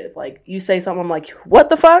reactive. You say something, I'm like, what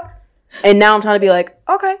the fuck? And now I'm trying to be like,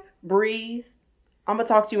 okay, breathe. I'm going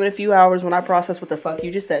to talk to you in a few hours when I process what the fuck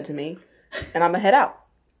you just said to me. And I'm going to head out.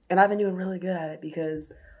 And I've been doing really good at it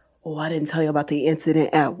because, I didn't tell you about the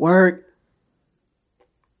incident at work.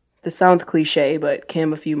 This sounds cliche, but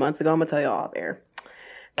Kim a few months ago, I'm going to tell you all off air.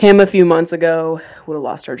 Kim a few months ago would have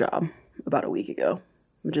lost her job about a week ago.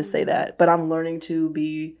 I'll just say that. But I'm learning to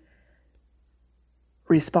be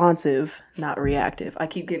responsive, not reactive. I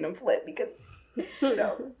keep getting them flipped because,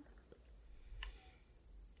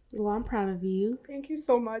 Well, I'm proud of you. Thank you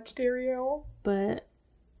so much, Darielle. But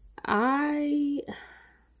I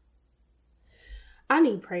I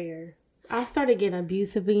need prayer. I started getting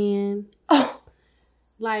abusive again. Oh.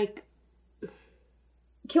 Like,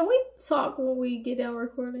 Can we talk when we get done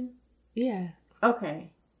recording? yeah.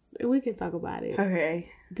 Okay. We can talk about it. Okay.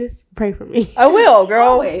 Just pray for me. I will, girl.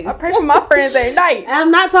 Always. I pray for my friends every night. I'm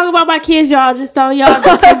not talking about my kids, y'all. Just telling y'all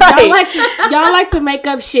because y'all like to make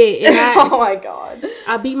up shit. And Oh my god.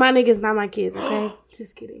 I beat my niggas, not my kids. Okay,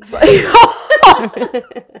 just kidding.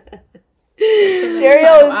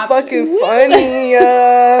 Ariel is fucking funny.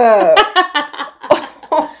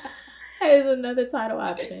 Here's another title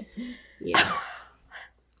option. Yeah.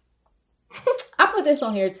 I put this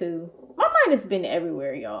on here too. My mind has been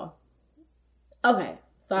everywhere, y'all. Okay,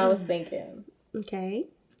 so I was thinking. Okay.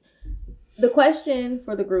 The question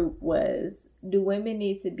for the group was, do women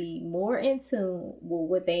need to be more in tune with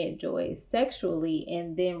what they enjoy sexually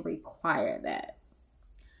and then require that?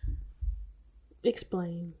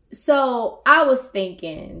 Explain. So I was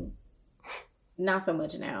thinking, not so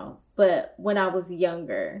much now, but when I was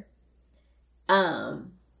younger,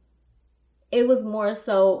 it was more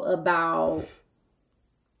so about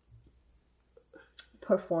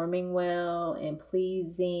performing well and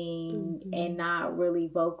pleasing and not really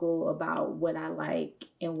vocal about what I like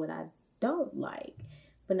and what I don't like.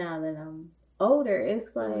 But now that I'm older,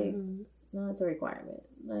 it's like, no, it's a requirement.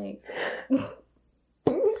 Like,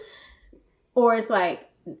 or it's like,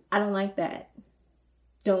 I don't like that.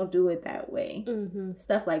 Don't do it that way.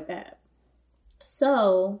 Stuff like that.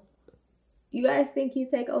 So, you guys think you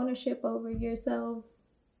take ownership over yourselves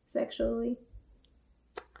sexually?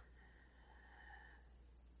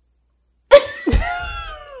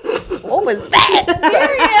 What was that?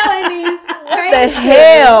 What the What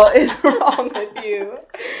hell is wrong with you?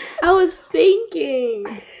 I was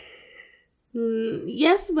thinking.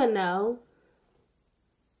 Yes, but no.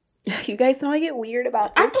 You guys know I get weird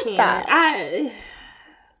about I this can't. stuff. I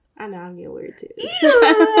know I'm getting weird too.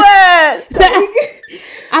 What?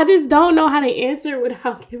 I just don't know how to answer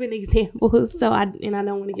without giving examples. So I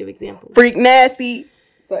don't want to give examples. Freak nasty.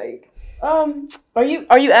 Like, are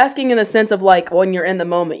you asking in the sense of like when you're in the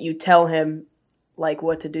moment, you tell him like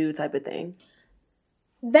what to do type of thing?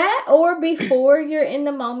 That or before you're in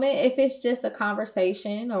the moment, if it's just a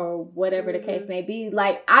conversation or whatever the case may be.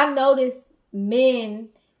 Like, I notice men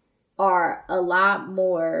are a lot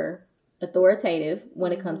more authoritative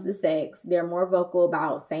when it comes to sex. They're more vocal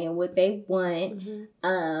about saying what they want.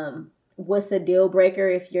 What's a deal breaker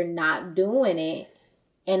if you're not doing it?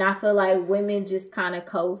 And I feel like women just kind of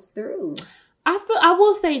coast through. I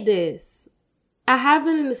will say this. I have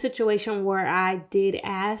been in a situation where I did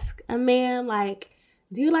ask a man, like,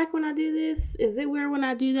 do you like when I do this? Is it weird when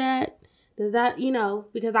I do that? Does that,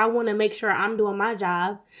 because I want to make sure I'm doing my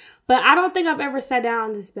job. But I don't think I've ever sat down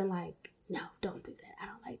and just been like, no, don't do that. I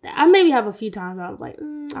don't like that. I maybe have a few times where I was like,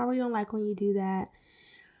 I really don't like when you do that.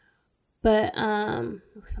 But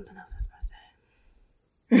it was something else I was supposed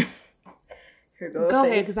to say. Go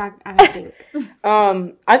ahead, because I think.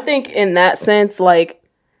 I think in that sense, like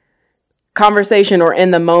conversation or in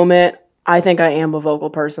the moment, I think I am a vocal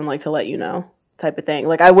person, like to let you know type of thing.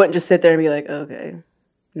 Like I wouldn't just sit there and be like, okay,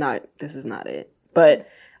 this is not it. But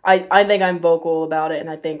I think I'm vocal about it, and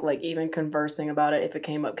I think like even conversing about it, if it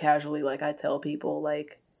came up casually, like I tell people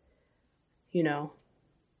like,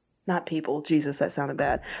 not people, Jesus, that sounded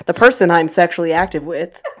bad. The person I'm sexually active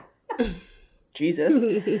with. Jesus.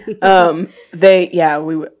 We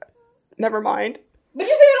would. Never mind. But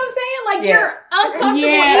you see what I'm saying? Like, you're uncomfortable.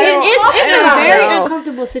 Yeah, it's a very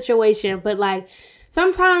uncomfortable situation. But, like,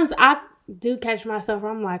 sometimes I do catch myself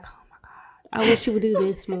where I'm like, oh, my God, I wish you would do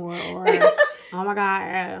this more. Or, oh, my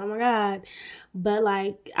God. But,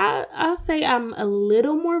 like, I'll say I'm a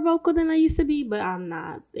little more vocal than I used to be, but I'm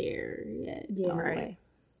not there yet. Yeah, right.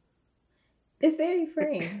 It's very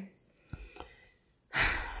freeing.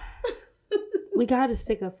 We got to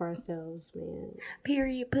stick up for ourselves, man.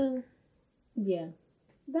 Period, poo. Yeah.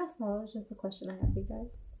 That's all. It's just a question I have for you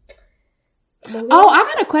guys. Oh, I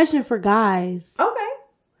got a question for guys.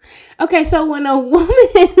 Okay, so when a woman...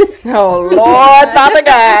 Oh, Lord, Father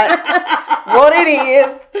God. What it is.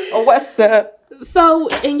 What's up? So,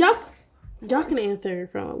 and y'all can answer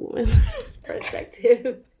from a woman's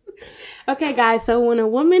perspective. Okay, guys, so when a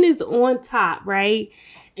woman is on top, right?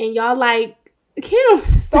 And y'all like... Kim.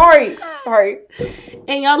 Sorry.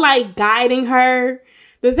 And y'all like guiding her.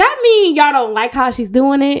 Does that mean y'all don't like how she's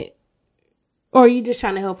doing it? Or are you just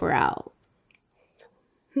trying to help her out?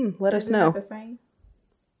 Let us know. The same?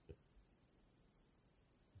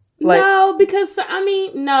 No, because,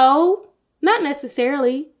 no, not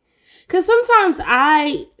necessarily. Because sometimes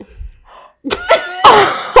I...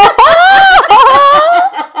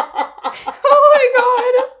 Oh my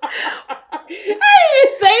God. I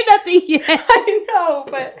nothing yet. I know,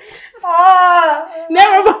 but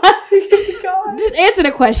Never mind. God. Just answer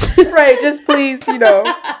the question. Right, just please,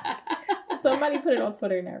 Somebody put it on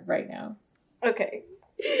Twitter right now. Okay.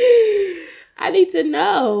 I need to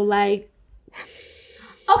know, like.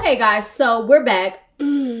 Okay, guys, so we're back.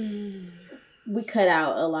 Mm. We cut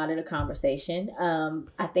out a lot of the conversation.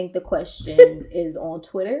 I think the question is on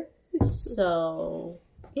Twitter. So,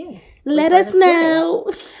 yeah. Let us know.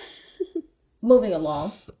 Moving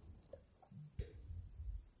along.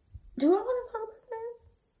 Do I want to talk about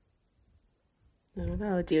this? I don't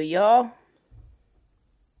know, do y'all?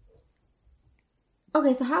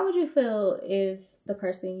 Okay, so how would you feel if the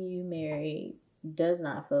person you marry does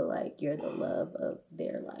not feel like you're the love of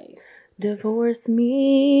their life? Divorce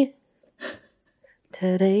me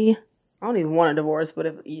today. I don't even want a divorce, but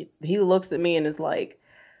if he looks at me and is like,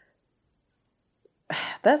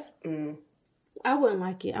 that's... I wouldn't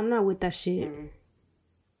like it. I'm not with that shit.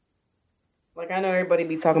 Like, I know everybody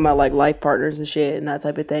be talking about, like, life partners and shit and that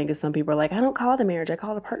type of thing. Because some people are like, I don't call it a marriage. I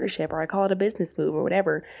call it a partnership, or I call it a business move, or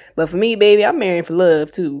whatever. But for me, baby, I'm marrying for love,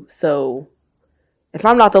 too. So, if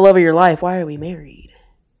I'm not the love of your life, why are we married?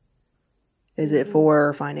 Is it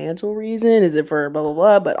for financial reason? Is it for blah, blah,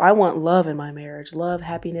 blah? But I want love in my marriage. Love,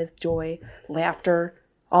 happiness, joy, laughter,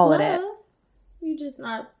 all of that. You just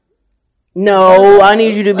not... No, I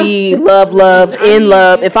need you to be love, in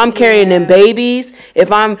love. If I'm carrying them babies, if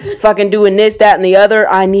I'm fucking doing this, that, and the other,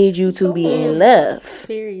 I need you to be in love.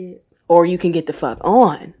 Period. Or you can get the fuck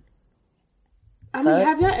on. I mean,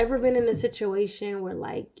 have y'all ever been in a situation where,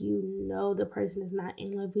 like, the person is not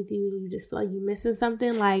in love with you and you just feel like you're missing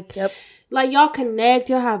something? Like, Yep. Like, y'all connect,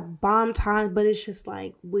 y'all have bomb times, but it's just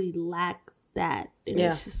like, we lack that. And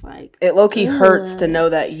it's just like... It low-key hurts to know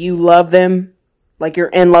that you love them. Like, you're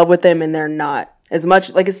in love with them and they're not. As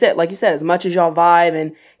much, like you said, as much as y'all vibe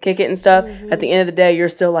and kick it and stuff, at the end of the day, you're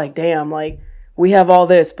still like, damn, like, we have all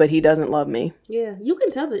this, but he doesn't love me. Yeah, you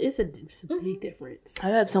can tell that it's a big difference.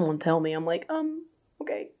 I've had someone tell me, I'm like,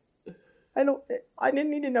 okay. I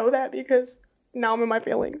didn't need to know that because now I'm in my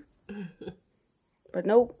feelings. But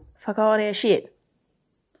nope, fuck all that shit.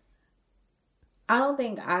 I don't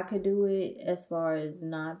think I could do it as far as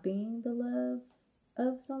not being the love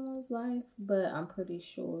of someone's life, but I'm pretty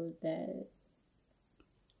sure that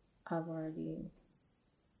I've already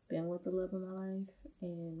been with the love of my life,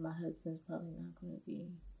 and my husband's probably not going to be.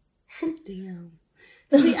 Damn.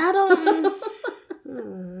 See, I don't...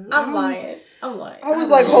 I'm lying. I was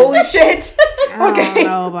like, holy shit. I don't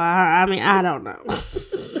know about her. I mean, I don't know.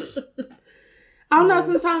 I don't know.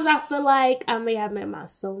 Sometimes I feel like I may have met my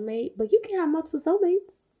soulmate, but you can have multiple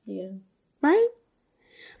soulmates. Yeah. Right?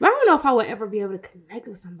 But I don't know if I would ever be able to connect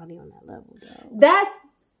with somebody on that level, though. That's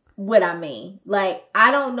what I mean. Like,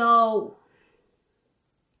 I don't know.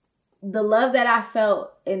 The love that I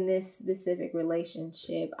felt in this specific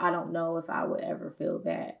relationship, I don't know if I would ever feel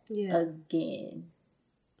that again.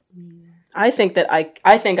 I think that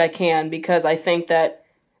I think I can, because I think that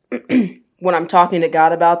when I'm talking to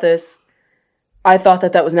God about this, I thought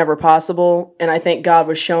that was never possible, and I think God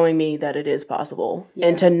was showing me that it is possible,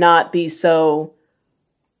 and to not be so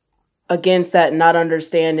against that, not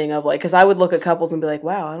understanding of, like, because I would look at couples and be like,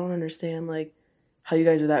 wow, I don't understand, like, how you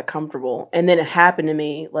guys are that comfortable. And then it happened to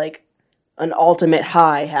me, like, an ultimate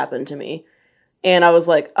high happened to me. And I was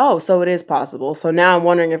like, oh, so it is possible. So now I'm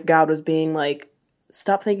wondering if God was being like,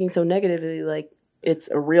 stop thinking so negatively, like, it's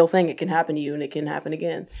a real thing. It can happen to you and it can happen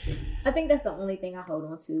again. I think that's the only thing I hold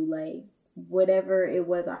on to. Like, whatever it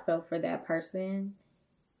was I felt for that person,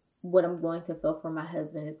 what I'm going to feel for my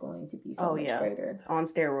husband is going to be so much greater. On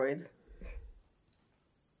steroids.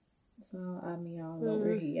 So, I mean, I don't know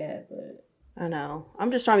where he at, but... I know. I'm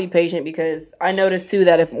just trying to be patient, because I noticed, too,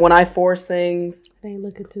 that when I force things... It ain't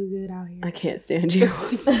looking too good out here. I can't stand you.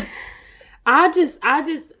 I just I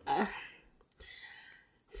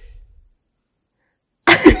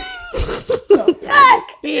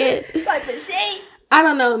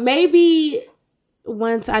don't know. Maybe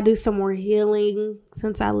once I do some more healing,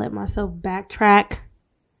 since I let myself backtrack,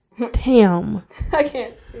 damn, I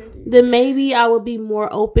can't stand you. Then maybe I would be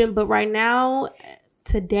more open. But right now,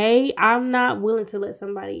 today, I'm not willing to let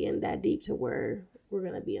somebody in that deep to where we're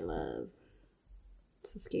gonna be in love.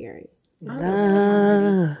 It's scary.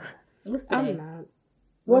 Love. What's today? I'm not.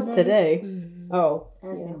 What's today? Mm-hmm. Oh.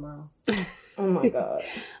 Ask me tomorrow. Oh my God.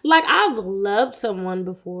 Like, I've loved someone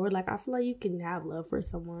before. Like, I feel like you can have love for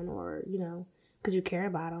someone, or, you know, because you care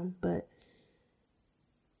about them. But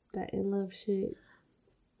that in love shit.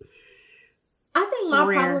 I think my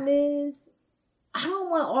problem is I don't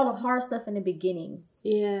want all the hard stuff in the beginning.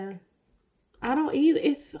 Yeah. I don't either.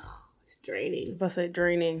 It's draining. I say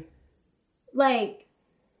draining. Like,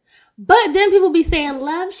 But then people be saying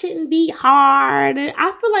love shouldn't be hard.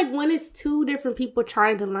 I feel like when it's two different people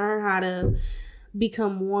trying to learn how to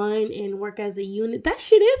become one and work as a unit, that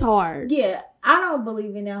shit is hard. Yeah, I don't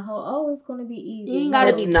believe in that whole, oh, it's going to be easy. It ain't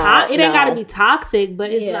gotta be it ain't gotta be toxic, but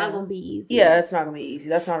it's not gonna be easy. Yeah, it's not gonna be easy.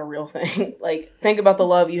 That's not a real thing. Like, think about the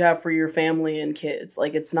love you have for your family and kids.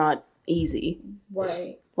 Like, it's not easy.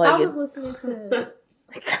 Right. Like, I was listening to,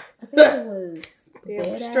 I think it was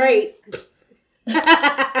Dead Straight.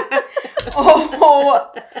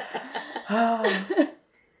 Oh.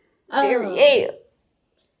 Yeah.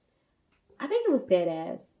 I think it was Dead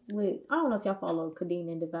Ass. With, I don't know if y'all follow Kadeen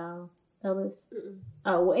and DeVal Ellis.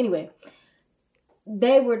 Oh, well, anyway.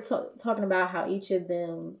 They were talking about how each of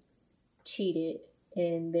them cheated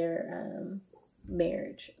in their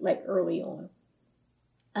marriage, like early on.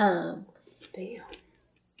 Damn.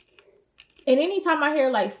 And anytime I hear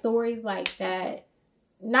like stories like that,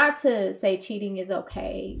 not to say cheating is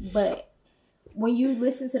okay, but when you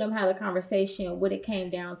listen to them have a conversation, what it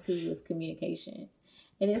came down to was communication.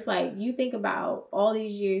 And it's like, you think about all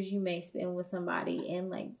these years you may spend with somebody,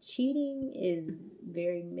 and like cheating is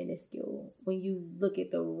very minuscule when you look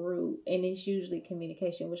at the root, and it's usually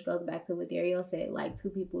communication, which goes back to what Dario said, like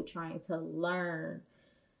two people trying to learn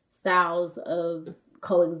styles of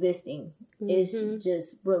coexisting. It's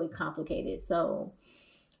just really complicated. So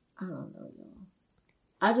I don't know, y'all.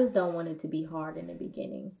 I just don't want it to be hard in the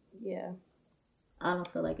beginning. Yeah. I don't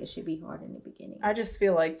feel like it should be hard in the beginning. I just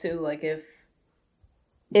feel like, too, like,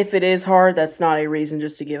 if it is hard, that's not a reason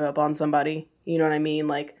just to give up on somebody. You know what I mean?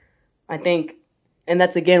 Like, I think, and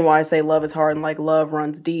that's again why I say love is hard and, like, love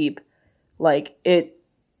runs deep. Like,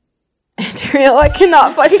 Dario, I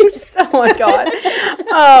cannot fucking, oh my God.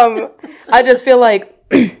 I just feel like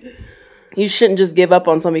you shouldn't just give up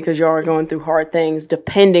on somebody because you are going through hard things,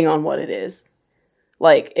 depending on what it is.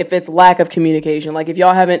 Like, if it's lack of communication, like, if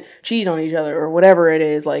y'all haven't cheated on each other or whatever it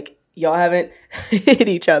is, like, y'all haven't hit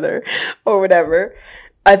each other or whatever,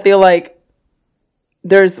 I feel like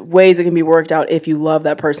there's ways it can be worked out if you love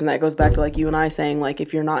that person. That goes back to, like, you and I saying, like,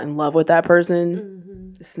 if you're not in love with that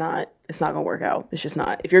person, it's not going to work out. It's just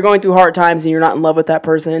not. If you're going through hard times and you're not in love with that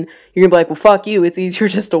person, you're going to be like, well, fuck you. It's easier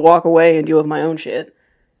just to walk away and deal with my own shit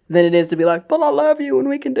than it is to be like, but I love you and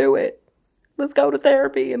we can do it. Let's go to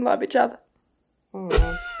therapy and love each other.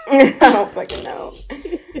 I don't fucking know.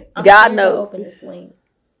 God knows. Open this link.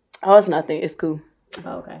 Oh, it's nothing. It's cool.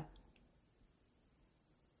 Oh, okay.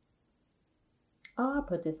 Oh, I'll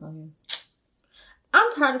put this on here.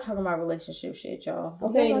 I'm tired of talking about relationship shit, y'all.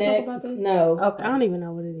 Okay, next. No. Okay. I don't even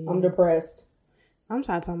know what it is. I'm depressed. I'm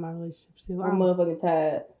tired of talking about relationships too. I'm motherfucking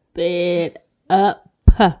tired. Bed up.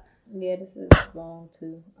 Yeah, this is long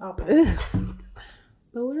too. Okay.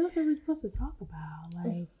 But what else are we supposed to talk about?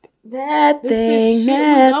 Like that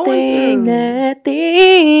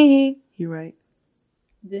thing. You're right.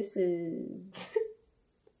 This is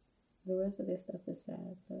the rest of this stuff is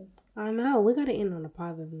sad stuff. I know. We gotta end on a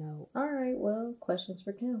positive note. All right. Well, questions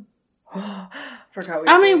for Kim. Forgot.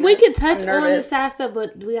 We could touch on the sad stuff,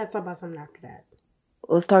 but we gotta talk about something after that.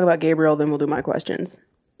 Let's talk about Gabriel, then we'll do my questions.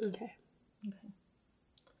 Okay.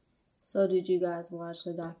 So, did you guys watch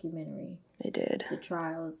the documentary? I did. The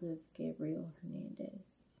Trials of Gabriel Hernandez.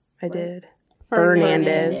 I did.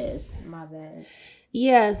 Fernandez. My bad.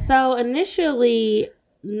 Yeah. So initially,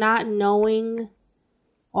 not knowing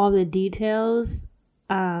all the details,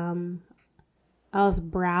 I was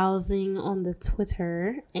browsing on the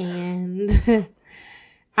Twitter and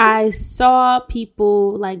I saw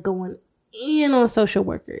people like going in on social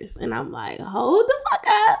workers, and I'm like, hold the fuck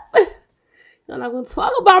up. I'm not going to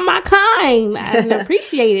talk about my kind. I didn't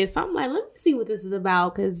appreciate it. So I'm like, let me see what this is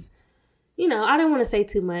about. Because, I didn't want to say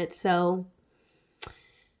too much. So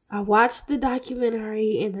I watched the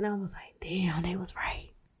documentary and then I was like, damn, they was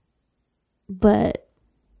right. But,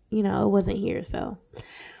 it wasn't here. So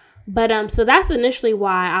that's initially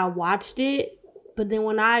why I watched it. But then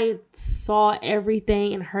when I saw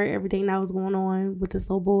everything and heard everything that was going on with this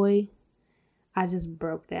little boy, I just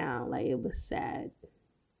broke down. Like, it was sad.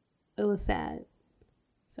 It was sad.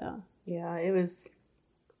 So yeah, it was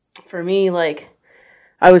for me. Like,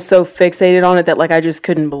 I was so fixated on it that like I just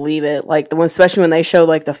couldn't believe it. Like especially when they showed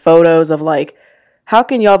like the photos of like, how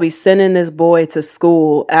can y'all be sending this boy to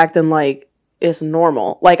school acting like it's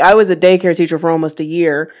normal? Like, I was a daycare teacher for almost a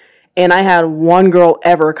year, and I had one girl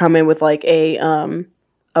ever come in with like a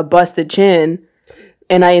busted chin.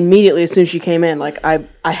 And I immediately, as soon as she came in, like I was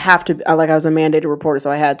a mandated reporter, so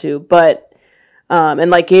I had to. But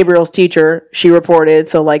and like Gabriel's teacher, she reported.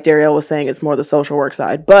 So like Dario was saying, it's more the social work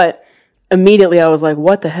side. But immediately I was like,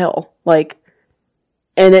 what the hell? Like,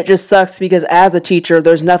 and it just sucks because as a teacher,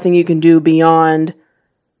 there's nothing you can do beyond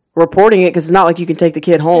reporting it because it's not like you can take the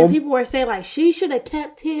kid And home. people were saying like she should have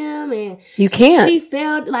kept him, and You can't. she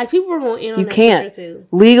failed. Like people were going in on You that can't. picture too.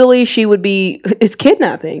 Legally, she would be. It's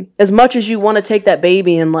kidnapping. As much as you want to take that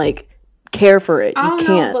baby and like care for it, I you don't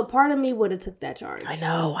can't. know, but part of me would have took that charge.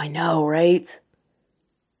 I know, right?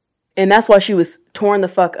 And that's why she was torn the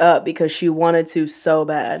fuck up because she wanted to so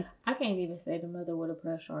bad. I can't even say the mother would have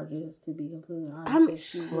pressed charges, to be completely honest. If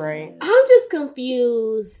she would Right. have. I'm just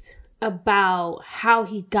confused about how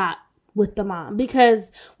he got with the mom,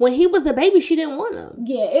 because when he was a baby, she didn't want him.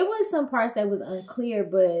 Yeah, it was some parts that was unclear,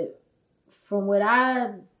 but from what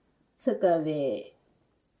I took of it,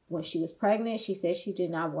 when she was pregnant, she said she did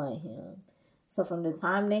not want him. So from the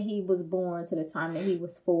time that he was born to the time that he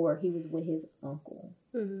was 4, he was with his uncle.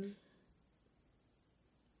 Mm-hmm.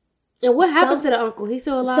 And what happened to the uncle? He's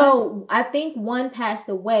still alive? So I think one passed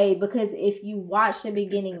away, because if you watch the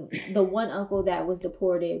beginning, the one uncle that was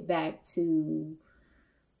deported back to,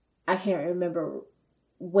 I can't remember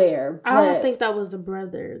where. I don't think that was the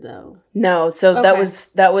brother though. No, so Okay.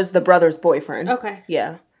 that was the brother's boyfriend. Okay.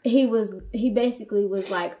 Yeah. He basically was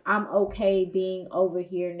like, I'm okay being over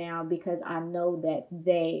here now because I know that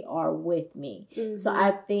they are with me. Mm-hmm. So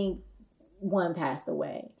I think one passed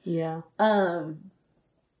away. Yeah.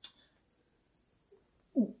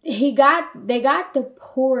 They got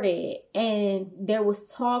deported, and there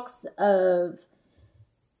was talks of,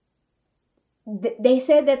 they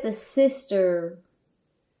said that the sister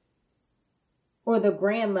or the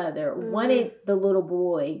grandmother wanted the little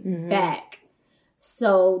boy back.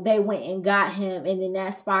 So they went and got him, and then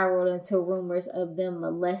that spiraled into rumors of them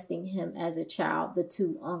molesting him as a child, the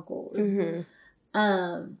 2 uncles. Mm-hmm.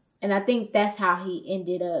 And I think that's how he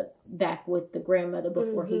ended up back with the grandmother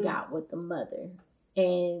before he got with the mother.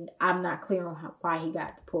 And I'm not clear on why he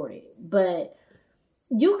got deported. But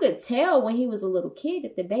you could tell when he was a little kid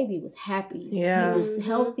that the baby was happy. Yeah. He was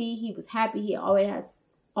healthy. He was happy. He always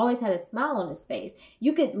had a smile on his face.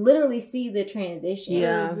 You could literally see the transition.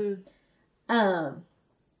 Yeah.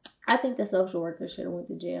 I think the social worker should have went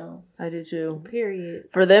to jail. I do too. Period.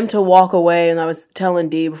 For them to walk away, and I was telling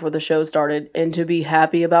Dee before the show started, and to be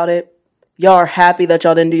happy about it. Y'all are happy that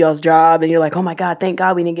y'all didn't do y'all's job, and you're like, oh my God, thank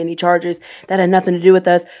God we didn't get any charges. That had nothing to do with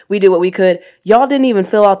us. We did what we could. Y'all didn't even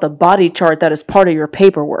fill out the body chart that is part of your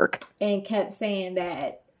paperwork. And kept saying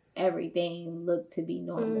that everything looked to be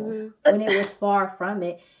normal when it was far from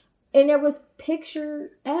it. And there was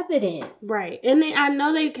picture evidence. Right. And I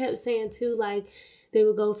know they kept saying too, like, they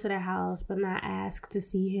would go to the house but not ask to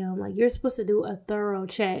see him. Like, you're supposed to do a thorough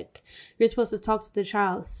check. You're supposed to talk to the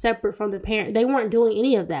child separate from the parent. They weren't doing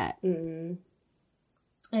any of that. Mm-hmm.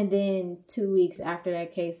 And then 2 weeks after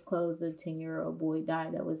that case closed, a 10-year-old boy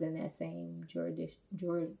died that was in that same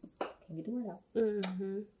jurisdiction. Can you do it out?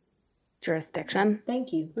 Mm-hmm. Jurisdiction.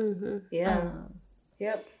 Thank you. Mm-hmm. Yeah.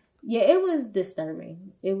 Yep. Yeah, it was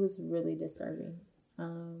disturbing. It was really disturbing.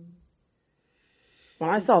 When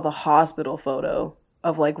I saw the hospital photo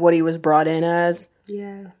of like what he was brought in as,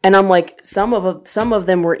 Yeah. and I'm like, some of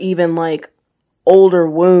them were even like older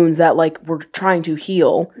wounds that like were trying to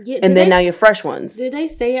heal, Yeah, and then now you have fresh ones. Did they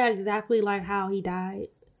say exactly like how he died?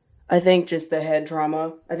 I think just the head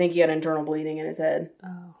trauma. I think he had internal bleeding in his head.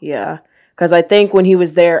 Oh. Yeah, because I think when he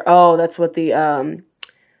was there, that's what the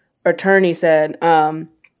attorney said.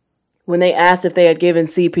 When they asked if they had given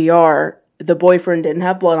CPR, the boyfriend didn't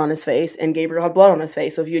have blood on his face, and Gabriel had blood on his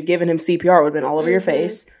face. So if you had given him CPR, it would have been all over your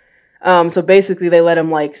face. So basically, they let him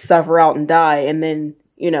like suffer out and die, and then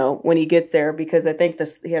when he gets there, because I think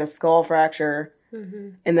he had a skull fracture,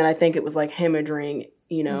 and then I think it was like hemorrhaging,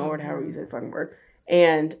 or however you say the fucking word,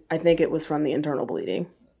 and I think it was from the internal bleeding,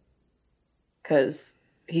 because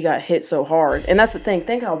he got hit so hard, and that's the thing.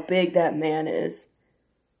 Think how big that man is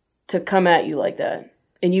to come at you like that.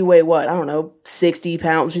 And you weigh what? I don't know, 60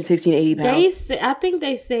 pounds, 16, 80 pounds. I think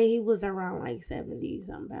they say he was around like 70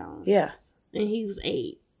 some pounds. Yeah. And he was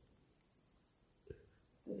 8.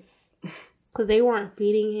 Because they weren't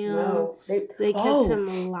feeding him. No. They kept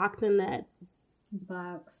him locked in that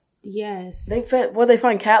Box. Yes. They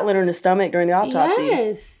find cat litter in his stomach during the autopsy.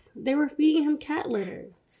 Yes. They were feeding him cat litter.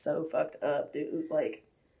 So fucked up, dude. Like,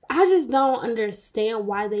 I just don't understand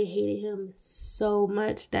why they hated him so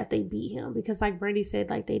much that they beat him. Because like Brandy said,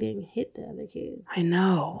 like they didn't hit the other kids. I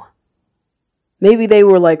know. Maybe they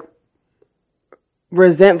were like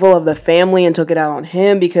resentful of the family and took it out on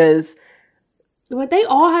him because... But they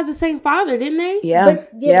all had the same father, didn't they? Yeah. But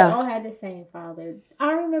they all had the same father.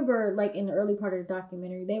 I remember like in the early part of the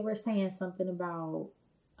documentary, they were saying something about...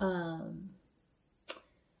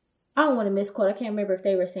 I don't want to misquote. I can't remember if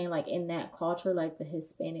they were saying like in that culture, like the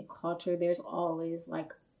Hispanic culture, there's always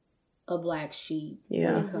like a black sheep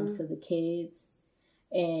when it comes to the kids.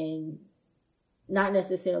 and not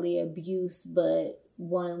necessarily abuse, but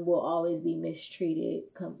one will always be mistreated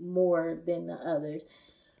more than the others.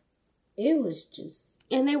 It was just...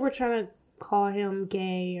 And they were trying to call him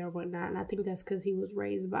gay or whatnot, and I think that's because he was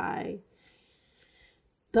raised by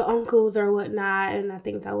the uncles or whatnot, and I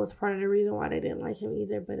think that was part of the reason why they didn't like him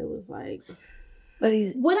either, but it was like... But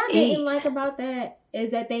he's What I 8. didn't like about that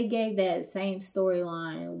is that they gave that same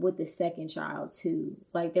storyline with the second child too.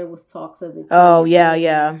 Like there was talks of it. Oh,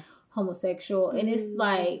 yeah. Homosexual. And it's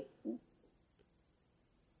like,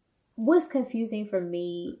 what's confusing for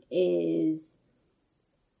me is,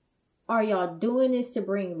 are y'all doing this to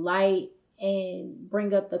bring light and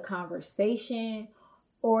bring up the conversation?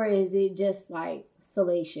 Or is it just like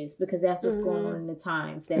salacious? Because that's what's going on in the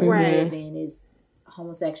times that we live in, is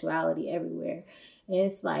homosexuality everywhere. And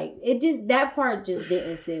it's like, that part just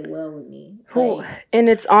didn't sit well with me. Like, And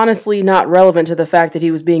it's honestly not relevant to the fact that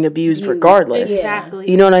he was being abused regardless. Exactly.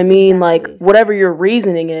 You know what I mean? Exactly. Like, whatever your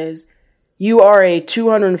reasoning is, you are a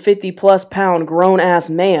 250 plus pound grown ass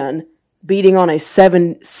man beating on a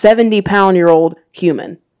 70 pound year old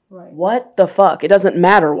human. right. What the fuck? It doesn't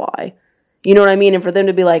matter why. You know what I mean? And for them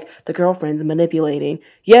to be like, the girlfriend's manipulating.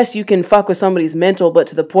 Yes, you can fuck with somebody's mental, but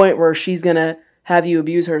to the point where she's gonna have you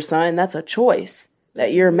abuse her son, that's a choice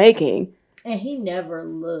that you're making. And he never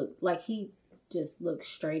looked like, he just looked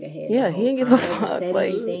straight ahead. Yeah, the he didn't whole give a time. Never fuck, said like-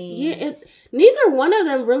 anything. Yeah, and neither one of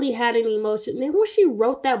them really had any emotion. Then when she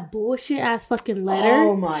wrote that bullshit ass fucking letter,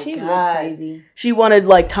 Oh my She looked god. crazy. She wanted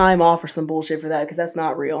like time off or some bullshit for that because that's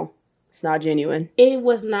not real. It's not genuine. it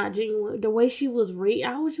was not genuine. The way she was reading,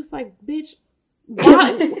 I was just like, bitch,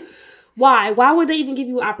 why? Why would they even give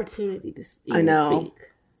you an opportunity to even know. speak?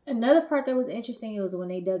 Another part that was interesting was when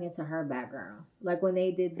they dug into her background. Like when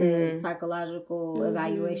they did the psychological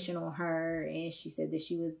evaluation on her, and she said that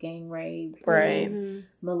she was gang raped, Right. and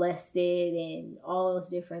molested, and all those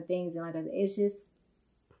different things. And like I said, it's just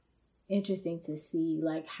interesting to see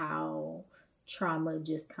like how trauma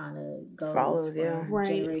just kind of goes Follows, from yeah. Right.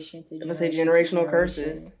 generation to I would say generation. generational to curses.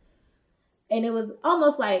 generation. And it was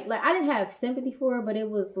almost like I didn't have sympathy for her, but it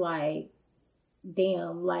was like,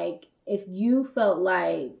 damn, like if you felt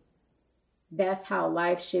like that's how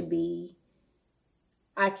life should be,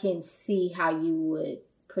 I can see how you would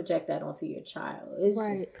project that onto your child. It's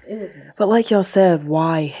Right. just, it was messed But up. like y'all said,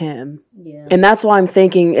 why him? Yeah. And that's why I'm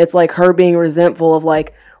thinking it's like her being resentful of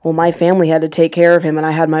like, well, my family had to take care of him and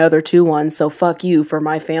I had my other 2 ones, so fuck you for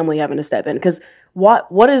my family having to step in. Because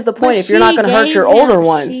what is the point if you're not going to hurt your older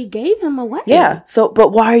ones? She gave him away. Yeah. So,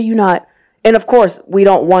 but why are you not? And of course, we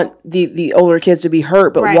don't want the older kids to be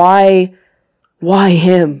hurt, but Right. why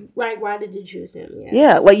him? Right. Why did you choose him? Yeah.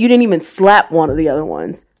 Yeah, like you didn't even slap one of the other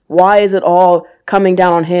ones. Why is it all coming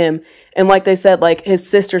down on him? And like they said, like his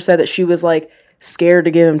sister said that she was like scared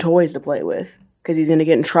to give him toys to play with because he's going to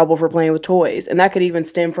get in trouble for playing with toys. And that could even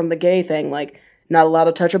stem from the gay thing, like not allowed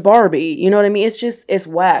to touch a Barbie. You know what I mean? It's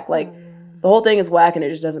whack. Like the whole thing is whack and it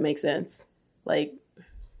just doesn't make sense. Like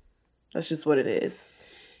that's just what it is.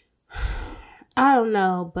 I don't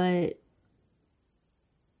know, but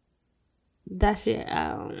that shit,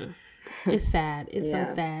 it's sad. It's Yeah.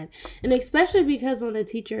 so sad. And especially because when the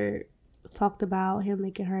teacher talked about him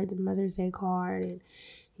making her the Mother's Day card, and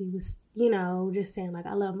he was, just saying, like,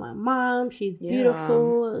 I love my mom. She's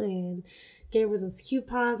beautiful. And gave her those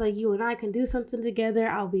coupons, like, you and I can do something together.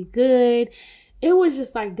 I'll be good. It was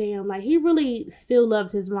just like, damn, like, he really still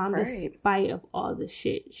loved his mom despite of all the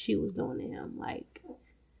shit she was doing to him. Like,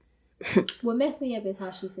 What messed me up is how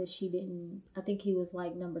she said she didn't, I think he was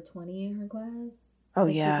like number 20 in her class. Oh,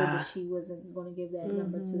 And yeah. she said that she wasn't going to give that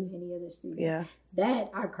number to any other student. Yeah. That,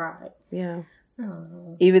 I cried. Yeah. I don't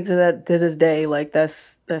know. Even to this day, like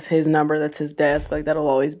that's his number, that's his desk, like that'll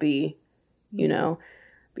always be, But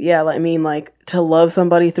yeah, I mean, like to love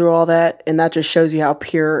somebody through all that, and that just shows you how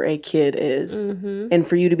pure a kid is. And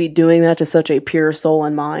for you to be doing that to such a pure soul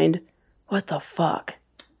and mind, what the fuck?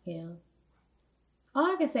 Yeah. All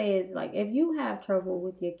I can say is, like, if you have trouble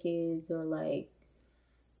with your kids or, like,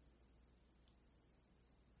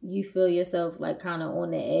 you feel yourself, like, kind of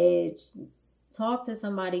on the edge, talk to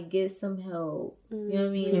somebody, get some help. You know what I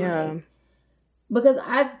mean? Yeah. Like, because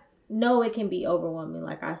I know it can be overwhelming.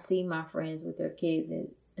 Like, I see my friends with their kids, and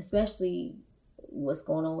especially what's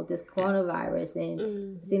going on with this coronavirus.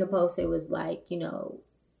 And I seen a post, it was like,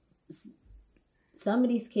 some of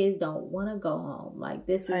these kids don't want to go home. Like,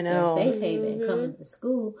 this is their safe haven coming to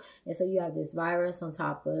school. And so you have this virus on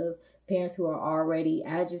top of parents who are already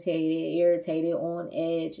agitated, irritated, on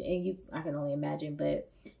edge. And I can only imagine, but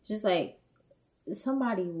it's just like,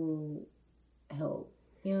 somebody will help.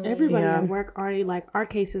 You know what everybody I mean? at work already, like, our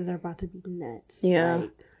cases are about to be nuts. Yeah.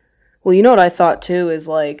 Like, Well, you know what I thought too is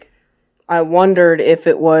like, I wondered if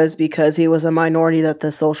it was because he was a minority that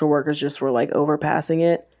the social workers just were like overpassing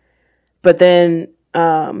it. But then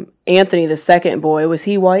Anthony, the second boy, was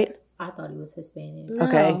he white? I thought he was Hispanic. No.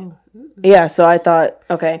 Okay. Yeah, so I thought,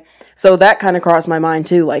 okay. So that kind of crossed my mind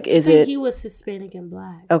too. Like, is I think it... he was Hispanic and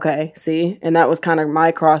black. Okay, see? And that was kind of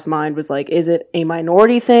my cross mind was like, is it a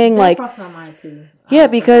minority thing? That Like, crossed my mind too. yeah,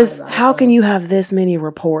 because how can you have this many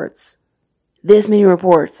reports? This many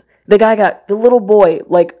reports. The guy got, the little boy,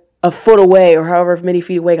 like a foot away or however many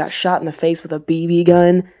feet away, got shot in the face with a BB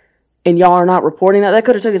gun, and y'all are not reporting that? That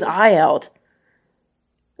could have took his eye out.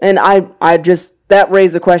 And I just, that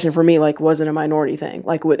raised a question for me, like, was it a minority thing?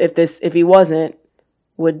 Like, if he wasn't,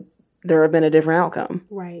 would there have been a different outcome?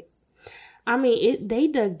 Right. I mean, they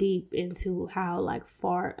dug deep into how, like,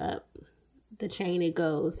 far up the chain it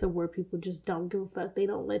goes to where people just don't give a fuck. They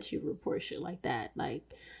don't let you report shit like that. Like,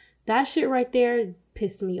 that shit right there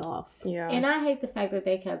pissed me off. Yeah. And I hate the fact that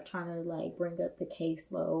they kept trying to, like, bring up the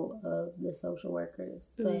caseload of the social workers.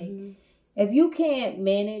 Like, if you can't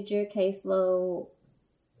manage your caseload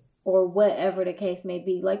or whatever the case may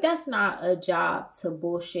be, like, that's not a job to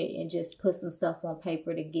bullshit and just put some stuff on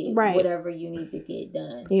paper to get whatever you need to get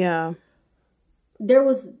done. Yeah. There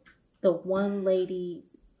was the one lady,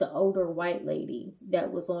 the older white lady,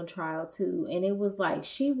 that was on trial too, and it was like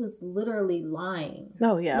she was literally lying.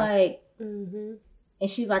 Oh, yeah. Like, and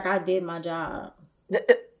she's like, I did my job.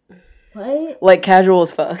 What? Like, casual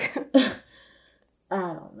as fuck. I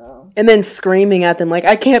don't know. And then screaming at them, like,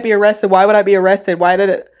 I can't be arrested. Why would I be arrested? Why did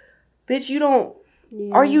it... Bitch, you don't...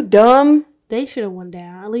 Yeah. Are you dumb? They should have went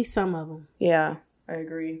down. At least some of them. Yeah, I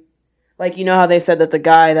agree. Like, you know how they said that the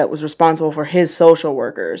guy that was responsible for his social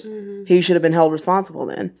workers, he should have been held responsible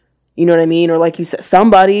then. You know what I mean? Or like you said,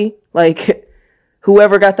 somebody, like,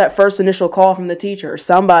 whoever got that first initial call from the teacher,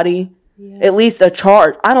 somebody, at least a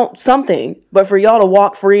charge. Something. But for y'all to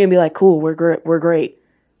walk free and be like, cool, we're great.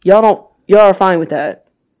 Y'all are fine with that.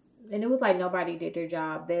 And it was like nobody did their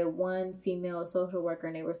job. There one female social worker,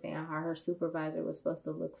 and they were saying how her supervisor was supposed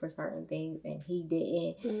to look for certain things, and he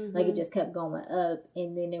didn't. Like, it just kept going up.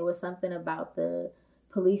 And then there was something about the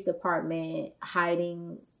police department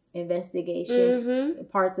hiding investigation,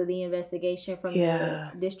 parts of the investigation from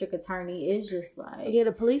the district attorney. It's just like... Yeah,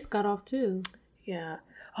 the police got off too. Yeah.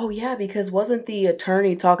 Oh, yeah, because wasn't the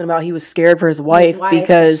attorney talking about he was scared for his wife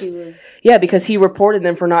because he reported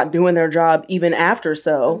them for not doing their job even after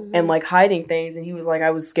and, like, hiding things. And he was like,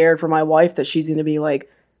 I was scared for my wife that she's going to be, like,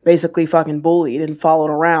 basically fucking bullied and followed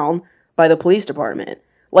around by the police department.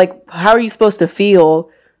 Like, how are you supposed to feel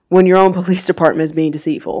when your own police department is being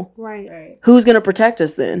deceitful? Right. Who's going to protect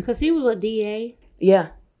us then? Because he was a DA.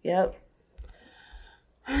 Yeah. Yep.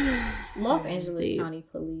 Los Angeles County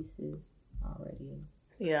Police is already...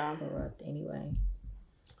 corrupt anyway.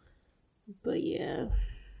 But yeah.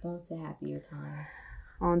 On to happier times.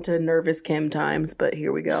 On to nervous Kim times, but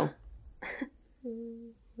here we go.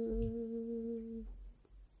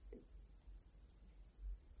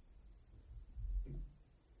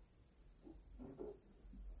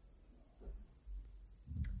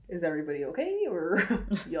 Is everybody okay? Or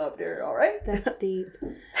you up there all right? That's deep.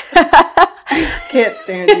 Can't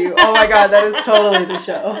stand you. Oh my God, that is totally the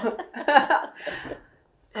show.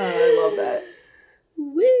 I love that.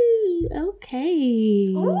 Woo!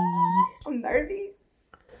 Okay. Ooh, I'm nervy.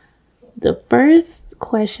 The first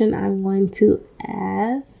question I'm going to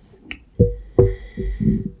ask: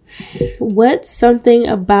 what's something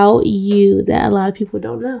about you that a lot of people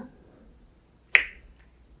don't know?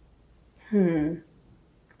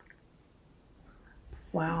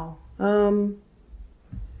 Wow.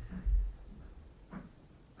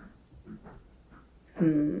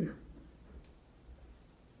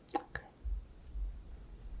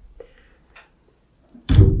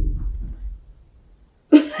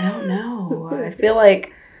 I don't know. I feel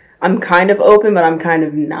like I'm kind of open, but I'm kind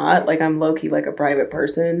of not. Like, I'm low-key like a private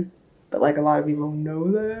person, but like a lot of people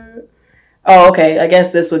know that. Oh, okay. I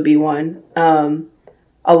guess this would be one.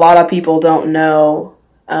 A lot of people don't know.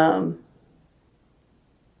 I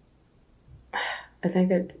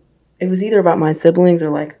think it was either about my siblings or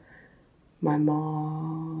like my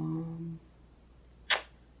mom.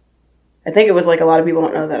 I think it was like a lot of people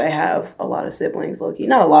don't know that I have a lot of siblings, low-key.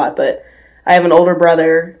 Not a lot, but I have an older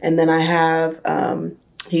brother, and then I have,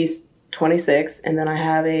 he's 26, and then I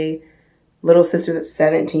have a little sister that's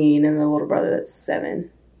 17, and a little brother that's 7.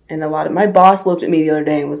 And my boss looked at me the other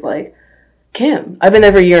day and was like, Kim, I've been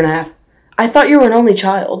there for a year and a half. I thought you were an only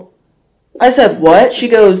child. I said, what? She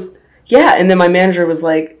goes, yeah. And then my manager was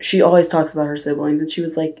like, she always talks about her siblings, and she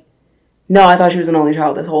was like, no, I thought she was an only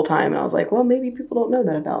child this whole time. And I was like, well, maybe people don't know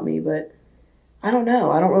that about me, but I don't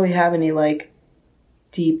know. I don't really have any, like,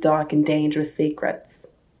 deep, dark, and dangerous secrets.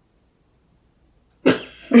 I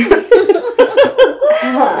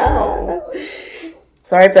don't know.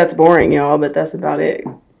 Sorry if that's boring, y'all, but that's about it.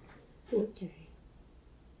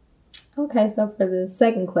 Okay, so for the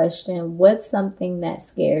second question, what's something that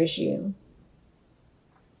scares you?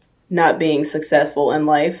 Not being successful in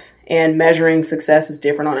life, and measuring success is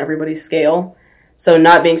different on everybody's scale. So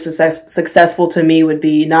not being successful to me would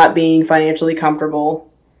be not being financially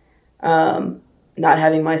comfortable, not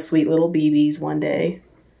having my sweet little BBs one day.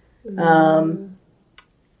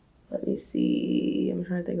 Let me see. I'm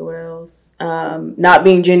trying to think of what else. Not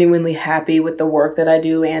being genuinely happy with the work that I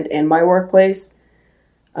do and in my workplace.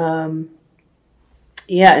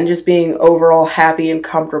 Yeah, and just being overall happy and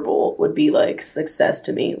comfortable would be like success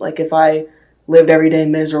to me. Like if I lived every day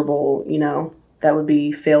miserable, you know, that would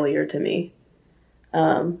be failure to me.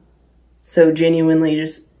 So genuinely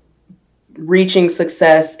just reaching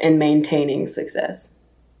success and maintaining success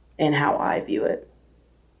and how I view it.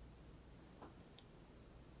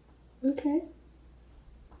 Okay.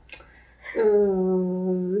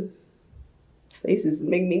 His faces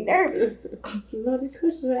make me nervous. No, these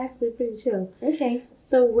questions are actually pretty chill. Okay.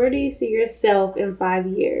 So where do you see yourself in 5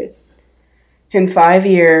 years? In 5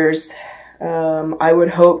 years, I would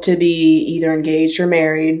hope to be either engaged or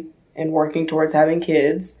married and working towards having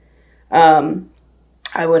kids.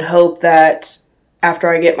 I would hope that I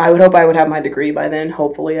would have my degree by then.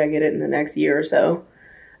 Hopefully I get it in the next year or so.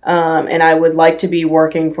 And I would like to be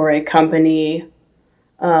working for a company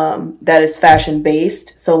that is fashion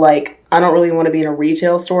based. So like, I don't really want to be in a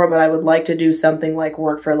retail store, but I would like to do something like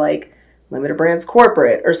work for like Limited Brands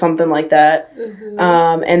Corporate or something like that. Mm-hmm.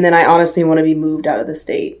 And then I honestly want to be moved out of the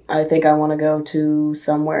state. I think I want to go to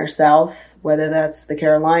somewhere south, whether that's the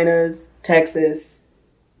Carolinas, Texas,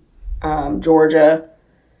 Georgia,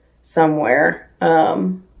 somewhere.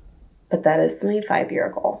 But that is my 5-year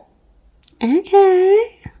goal.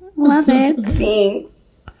 Okay. Love it. Thanks.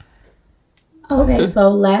 Okay, so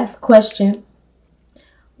last question.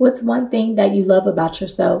 What's one thing that you love about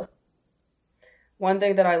yourself? One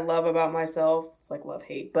thing that I love about myself, it's like love,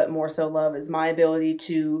 hate, but more so love, is my ability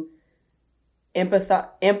to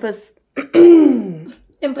empathize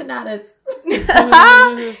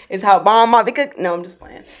is how bomb I be cook. No, I'm just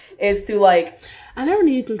playing. Is to like, I never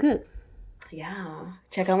knew you can cook. Yeah,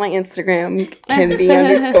 check out my Instagram,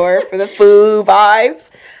 Kendi_ for the food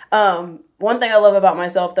vibes. One thing I love about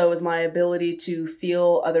myself though is my ability to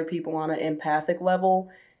feel other people on an empathic level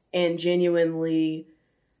and genuinely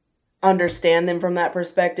understand them from that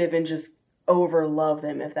perspective and just over love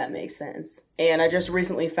them, if that makes sense. And I just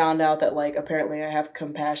recently found out that like apparently I have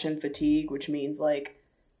compassion fatigue, which means like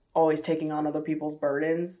always taking on other people's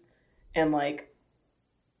burdens and like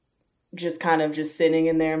just kind of just sitting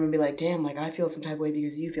in there and be like, damn, like I feel some type of way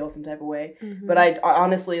because you feel some type of way. Mm-hmm. But I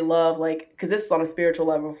honestly love like, because this is on a spiritual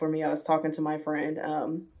level for me. I was talking to my friend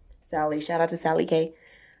Sally, shout out to Sally K,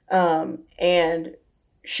 and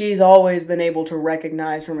she's always been able to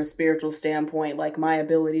recognize from a spiritual standpoint, like my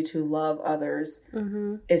ability to love others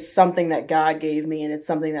mm-hmm. is something that God gave me, and it's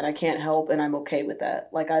something that I can't help, and I'm okay with that.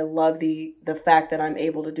 Like I love the fact that I'm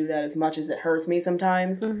able to do that as much as it hurts me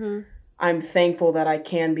sometimes. Mm-hmm. I'm thankful that I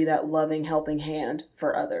can be that loving, helping hand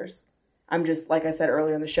for others. I'm just, like I said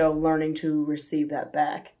earlier in the show, learning to receive that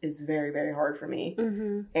back is very, very hard for me.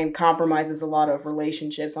 Mm-hmm. And compromises a lot of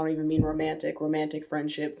relationships. I don't even mean romantic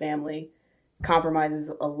friendship, family.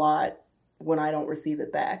 Compromises a lot when I don't receive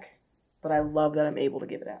it back. But I love that I'm able to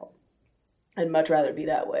give it out. I'd much rather be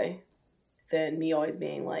that way than me always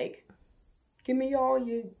being like, give me all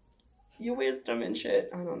your wisdom and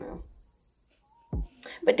shit. I don't know.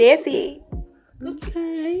 But Daisy.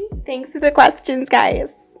 Okay. Thanks for the questions, guys.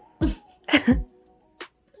 All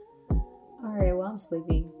right, well, I'm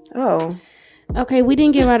sleepy. Oh. Okay, we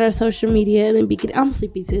didn't give out our social media and then I'm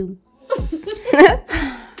sleepy too.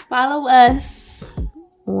 Follow us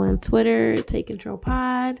on Twitter, Take Control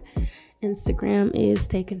Pod. Instagram is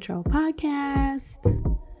Take Control Podcast.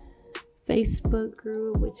 Facebook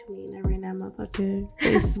group, which we never in that motherfucker.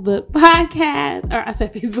 Facebook podcast. Or I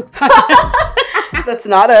said Facebook podcast. That's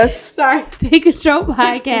not us. Sorry, Take Control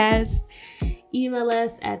Podcast. Email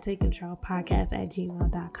us at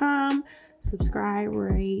takecontrolpodcast@gmail.com. Subscribe,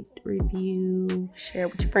 rate, review, share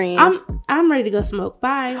with your friends. I'm ready to go smoke.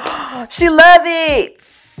 Bye. She love it.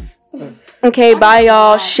 Okay, bye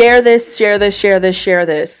y'all. Share this,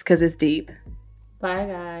 because it's deep. Bye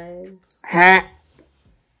guys.